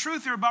spiritual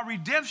truth here about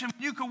redemption.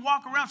 You can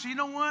walk around and say, you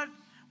know what?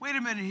 Wait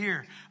a minute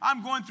here.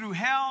 I'm going through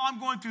hell. I'm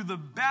going through the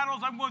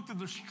battles. I'm going through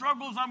the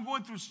struggles. I'm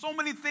going through so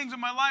many things in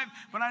my life.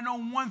 But I know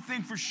one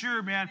thing for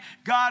sure, man.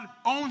 God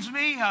owns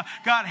me.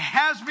 God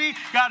has me.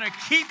 God to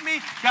keep me.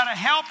 God to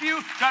help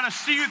you. God to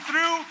see you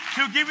through.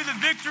 He'll give you the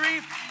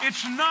victory.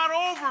 It's not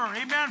over,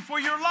 amen, for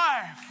your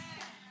life.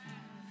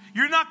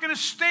 You're not going to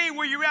stay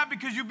where you're at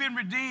because you've been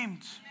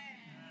redeemed.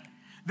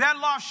 That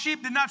lost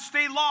sheep did not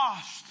stay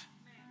lost.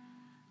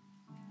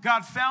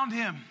 God found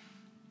him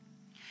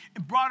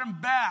and brought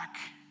him back,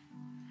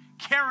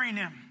 carrying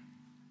him.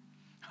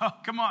 Oh,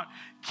 come on.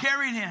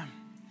 Carrying him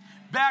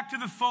back to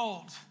the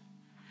fold.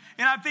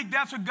 And I think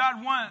that's what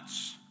God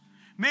wants.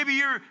 Maybe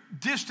you're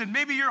distant.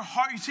 Maybe your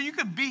heart, you see, you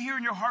could be here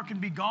and your heart can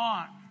be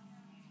gone.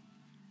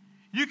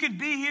 You could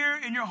be here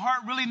and your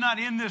heart really not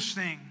in this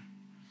thing.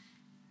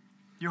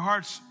 Your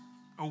heart's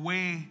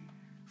away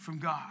from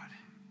God.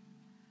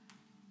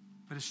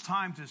 But it's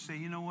time to say,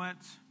 you know what?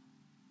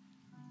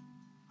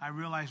 I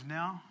realize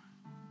now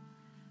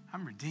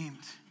I'm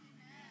redeemed.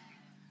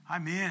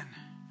 I'm in.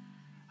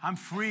 I'm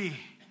free.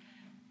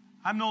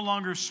 I'm no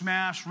longer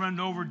smashed, run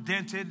over,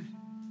 dented,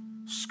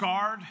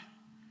 scarred,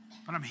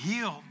 but I'm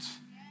healed.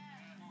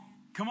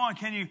 Come on,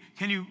 can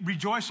you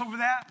rejoice over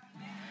that?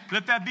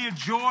 Let that be a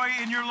joy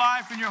in your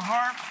life, in your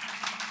heart.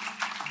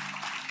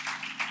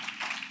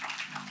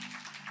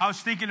 I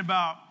was thinking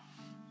about,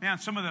 man,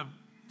 some of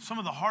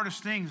the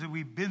hardest things that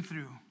we've been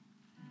through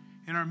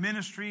in our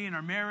ministry, in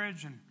our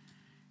marriage, and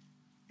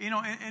you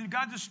know, and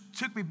God just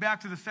took me back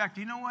to the fact,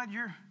 you know what?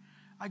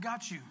 I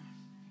got you.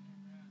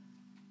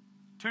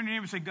 Turn to your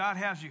neighbor and say, God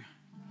has you.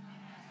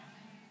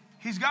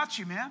 He's got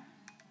you, man.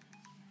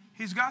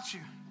 He's got you.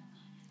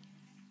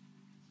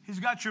 He's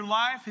got your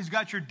life. He's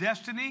got your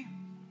destiny.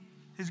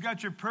 He's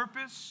got your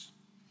purpose.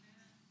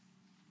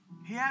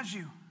 He has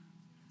you.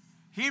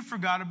 He ain't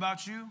forgot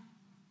about you.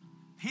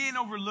 He ain't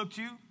overlooked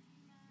you.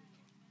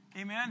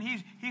 Amen.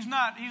 He's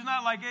not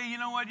like, hey, you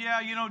know what? Yeah,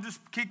 you know,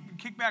 just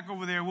kick back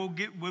over there. We'll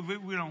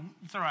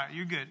it's all right.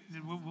 You're good.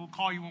 We'll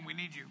call you when we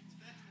need you.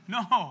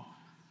 No,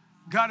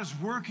 God is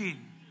working.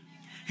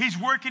 He's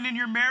working in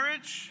your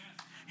marriage.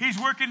 He's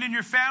working in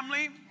your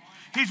family.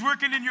 He's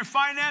working in your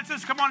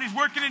finances. Come on, he's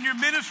working in your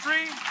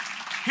ministry.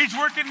 He's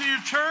working in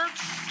your church.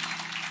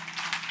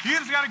 You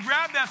just got to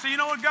grab that. Say, you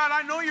know what, God,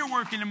 I know you're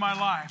working in my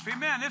life.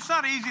 Amen. It's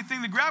not an easy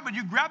thing to grab, but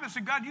you grab it and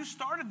say, God, you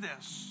started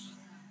this.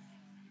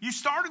 You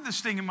started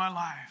this thing in my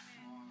life.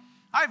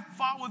 I've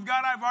fought with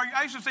God. I've argued.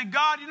 I used to say,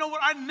 God, you know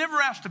what? I never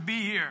asked to be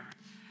here.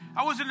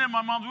 I wasn't in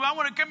my mom's. I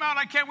want to come out.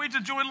 I can't wait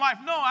to join life.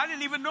 No, I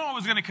didn't even know I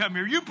was going to come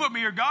here. You put me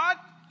here, God.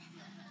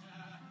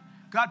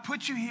 God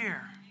put you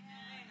here.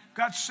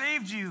 God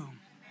saved you.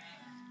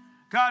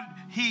 God,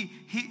 he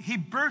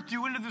birthed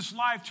you into this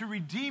life to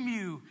redeem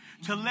you,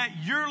 to let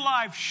your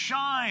life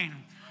shine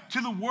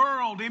to the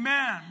world.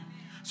 Amen.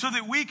 So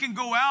that we can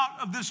go out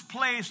of this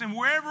place, and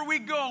wherever we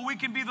go, we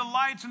can be the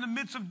lights in the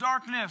midst of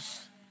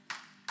darkness.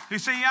 They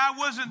say, yeah,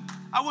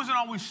 I wasn't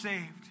always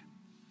saved.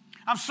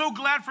 I'm so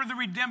glad for the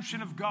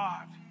redemption of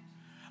God.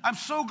 I'm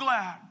so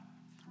glad.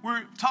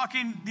 We're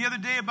talking the other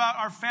day about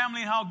our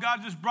family and how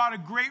God just brought a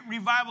great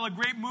revival, a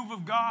great move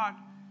of God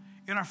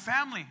in our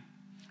family.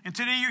 And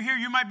today you're here,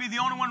 you might be the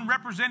only one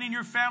representing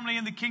your family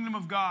in the kingdom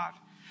of God.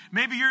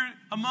 Maybe you're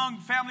among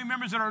family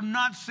members that are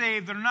not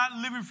saved, that are not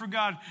living for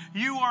God.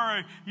 You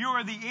are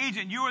the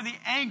agent. You are the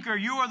anchor.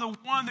 You are the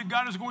one that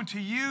God is going to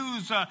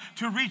use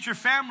to reach your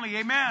family.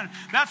 Amen.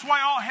 That's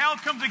why all hell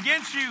comes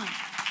against you.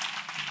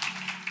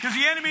 Because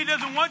the enemy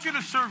doesn't want you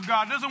to serve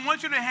God, doesn't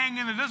want you to hang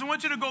in there, doesn't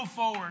want you to go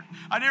forward.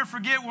 I never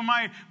forget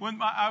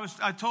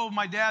I told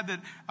my dad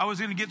that I was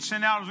going to get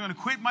sent out. I was going to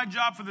quit my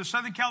job for the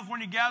Southern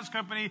California Gas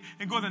Company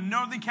and go to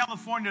Northern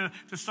California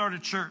to start a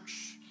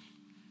church.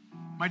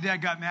 My dad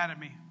got mad at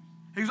me.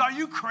 He goes, are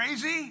you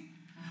crazy?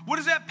 What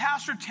is that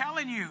pastor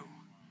telling you?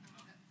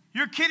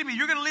 You're kidding me.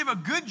 You're going to leave a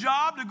good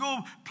job to go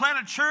plant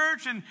a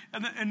church in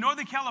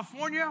Northern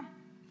California?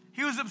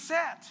 He was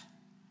upset.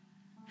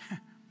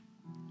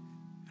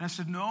 And I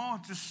said, no,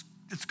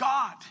 it's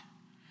God.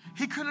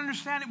 He couldn't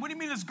understand it. What do you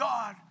mean it's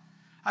God?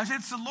 I said,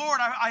 it's the Lord.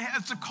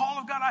 It's the call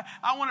of God.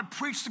 I want to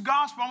preach the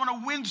gospel. I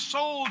want to win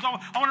souls. I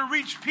want to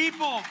reach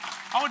people.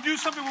 I want to do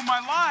something with my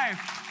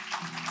life.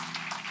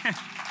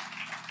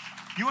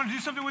 You want to do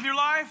something with your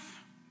life?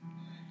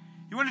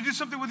 You want to do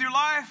something with your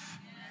life?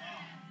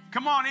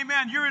 Come on,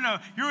 amen. You're in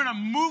a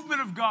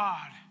movement of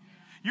God.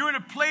 You're in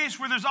a place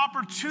where there's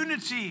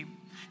opportunity.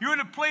 You're in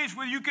a place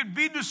where you can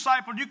be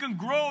discipled, you can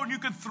grow, and you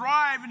can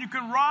thrive, and you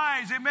can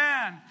rise.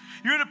 Amen.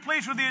 You're in a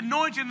place where the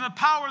anointing and the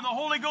power and the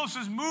Holy Ghost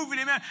is moving.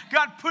 Amen.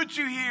 God put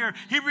you here.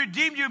 He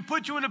redeemed you and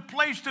put you in a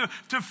place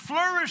to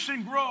flourish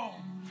and grow.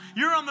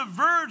 You're on the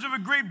verge of a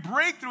great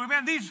breakthrough.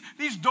 Man,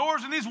 these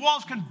doors and these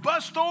walls can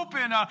bust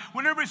open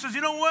when everybody says,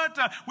 you know what?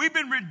 We've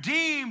been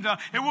redeemed.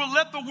 And we'll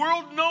let the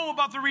world know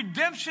about the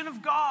redemption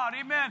of God,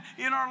 amen,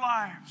 in our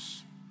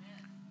lives.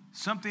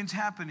 Something's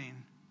happening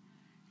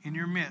in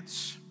your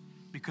midst.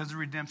 because of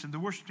redemption. The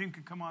worship team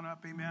can come on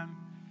up, amen.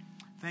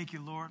 Thank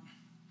you, Lord.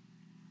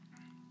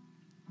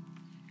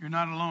 You're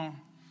not alone.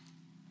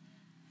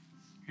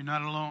 You're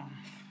not alone.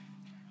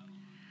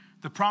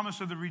 The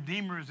promise of the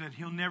Redeemer is that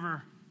he'll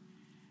never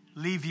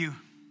leave you.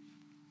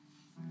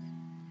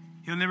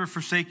 He'll never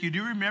forsake you. Do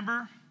you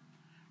remember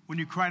when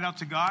you cried out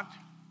to God?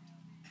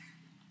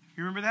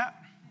 You remember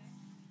that?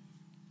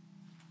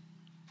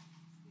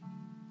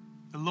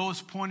 The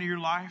lowest point of your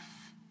life?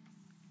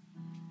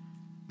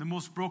 The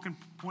most broken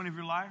point of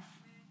your life?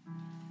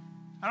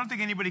 I don't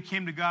think anybody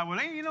came to God with,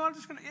 hey, I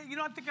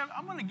think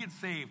I'm going to get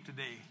saved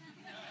today.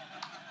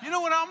 You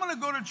know what? I'm going to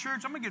go to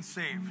church. I'm going to get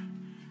saved.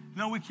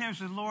 No, we came and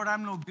said, Lord,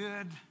 I'm no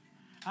good.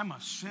 I'm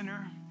a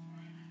sinner.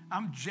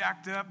 I'm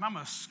jacked up. I'm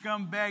a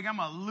scumbag. I'm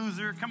a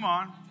loser. Come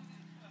on.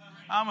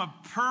 I'm a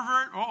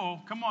pervert.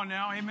 Uh-oh. Come on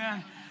now.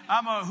 Amen.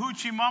 I'm a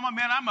hoochie mama,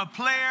 man. I'm a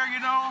player, you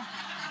know.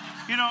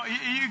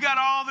 You got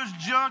all this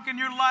junk in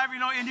your life,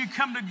 and you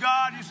come to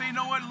God. You say, you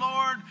know what,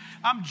 Lord?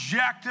 I'm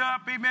jacked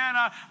up. Amen.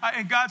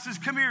 And God says,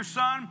 come here,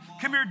 son.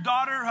 Come here,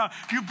 daughter.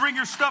 You bring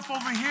your stuff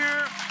over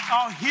here.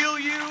 I'll heal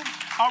you.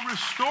 I'll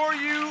restore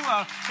you.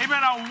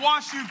 Amen. I'll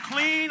wash you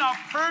clean. I'll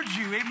purge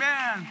you.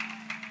 Amen.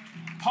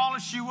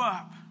 Polish you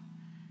up.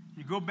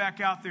 You go back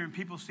out there and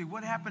people say,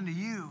 what happened to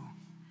you?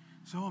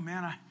 So, oh,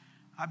 man,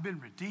 I've been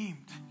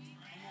redeemed.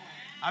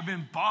 I've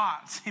been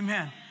bought.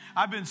 Amen.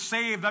 I've been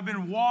saved. I've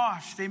been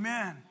washed.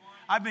 Amen.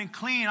 I've been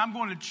clean. I'm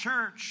going to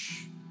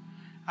church.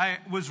 I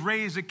was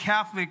raised a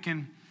Catholic,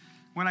 and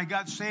when I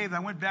got saved, I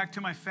went back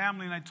to my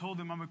family and I told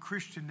them I'm a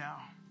Christian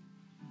now.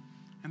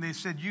 And they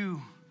said,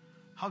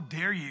 how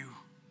dare you?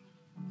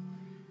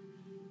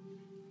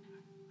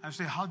 I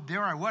said, how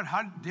dare I what?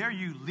 How dare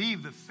you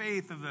leave the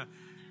faith of the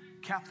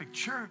Catholic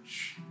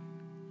Church?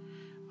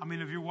 I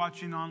mean, if you're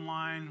watching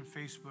online on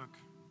Facebook,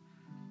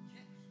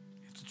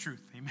 it's the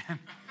truth. Amen.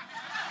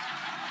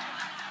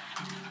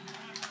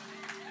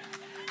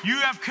 You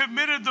have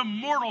committed the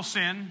mortal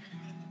sin.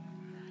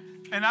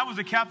 And I was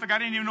a Catholic. I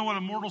didn't even know what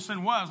a mortal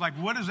sin was. Like,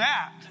 what is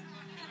that?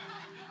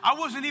 I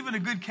wasn't even a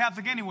good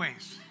Catholic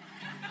anyways.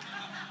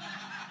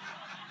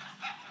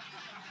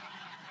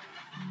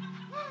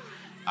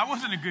 I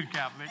wasn't a good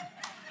Catholic.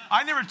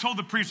 I never told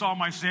the priest all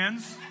my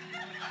sins.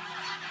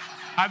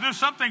 There's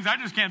some things I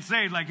just can't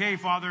say. Like, hey,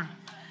 Father,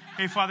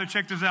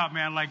 check this out,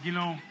 man. Like, you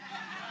got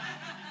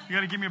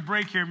to give me a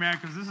break here, man,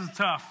 because this is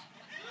tough.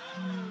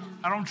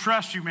 I don't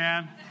trust you,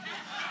 man.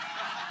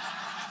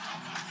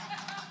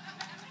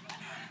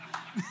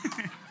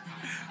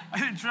 I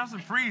didn't trust the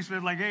priest.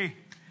 They're like, hey,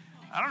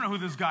 I don't know who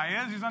this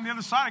guy is. He's on the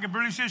other side. I can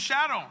barely see his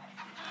shadow.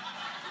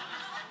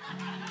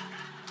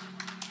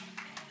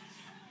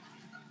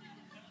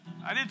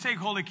 I didn't take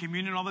Holy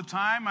Communion all the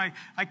time. I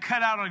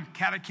cut out on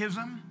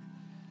catechism.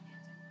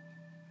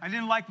 I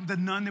didn't like the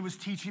nun that was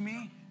teaching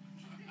me.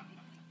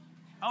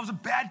 I was a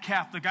bad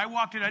Catholic. I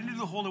walked in. I didn't do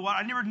the Holy Water.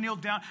 I never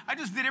kneeled down. I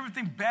just did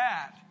everything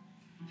bad.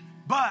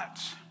 But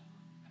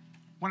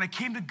when I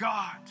came to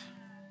God,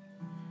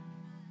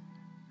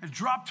 I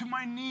dropped to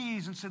my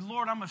knees and said,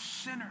 Lord, I'm a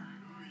sinner.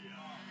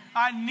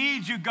 I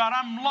need you, God.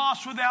 I'm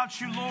lost without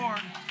you, Lord.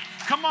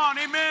 Come on,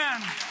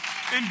 amen.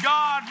 And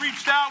God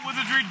reached out with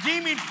his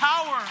redeeming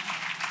power.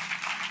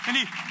 And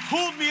he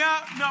pulled me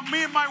out,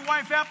 me and my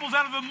wife Apples,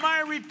 out of the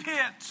miry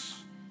pits.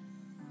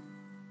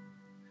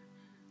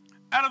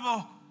 Out of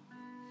the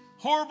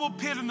horrible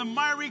pit in the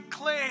miry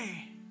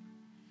clay.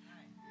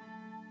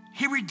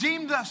 He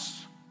redeemed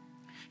us.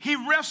 He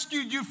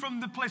rescued you from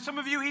the place. Some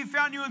of you, he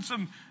found you in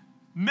some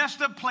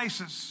messed up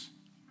places.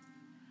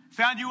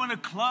 Found you in a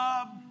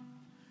club.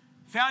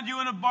 Found you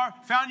in a bar.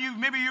 Found you,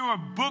 maybe you were a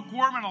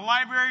bookworm in a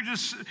library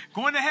just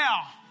going to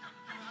hell.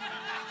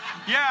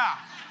 Yeah.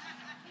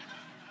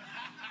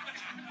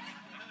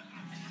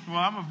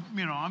 Well,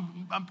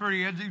 I'm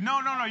pretty edgy. No,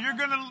 you're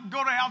going to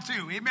go to hell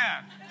too.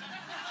 Amen.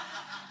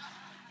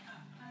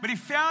 But he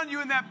found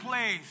you in that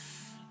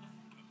place.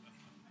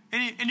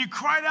 And you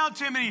cried out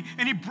to him,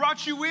 and he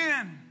brought you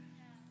in.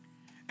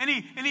 And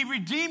he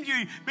redeemed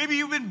you. Maybe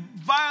you've been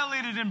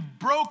violated and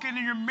broken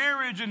in your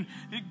marriage and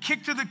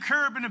kicked to the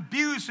curb and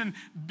abused and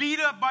beat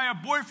up by a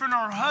boyfriend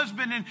or a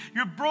husband, and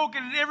you're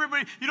broken and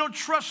everybody, you don't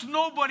trust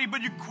nobody,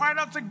 but you cried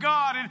out to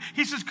God and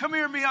he says, come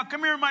here, Mija,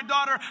 come here, my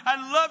daughter.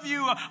 I love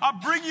you. I'll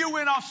bring you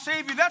in. I'll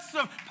save you. That's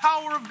the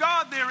power of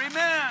God there.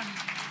 Amen.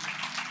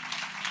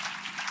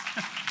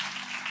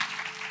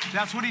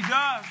 That's what he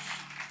does.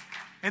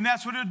 And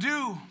that's what he'll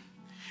do.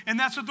 And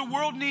that's what the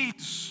world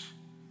needs.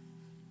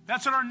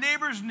 That's what our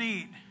neighbors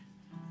need.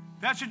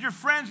 That's what your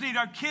friends need,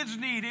 our kids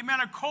need, amen,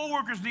 our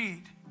co-workers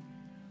need.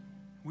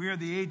 We are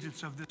the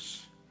agents of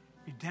this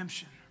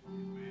redemption.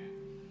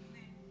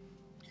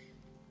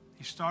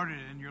 He started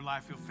it in your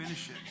life, he'll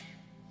finish it.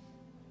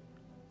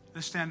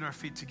 Let's stand to our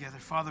feet together.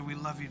 Father, we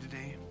love you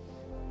today.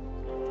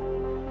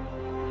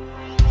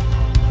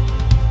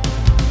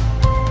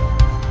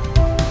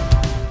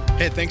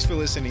 Hey, thanks for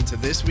listening to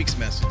this week's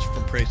message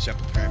from Praise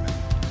Chapel Paramount.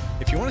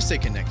 If you want to stay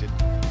connected,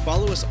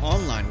 follow us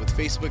online with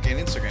Facebook and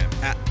Instagram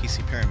at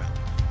PC Paramount,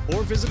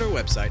 or visit our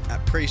website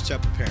at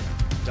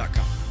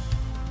praisechapelparamount.com.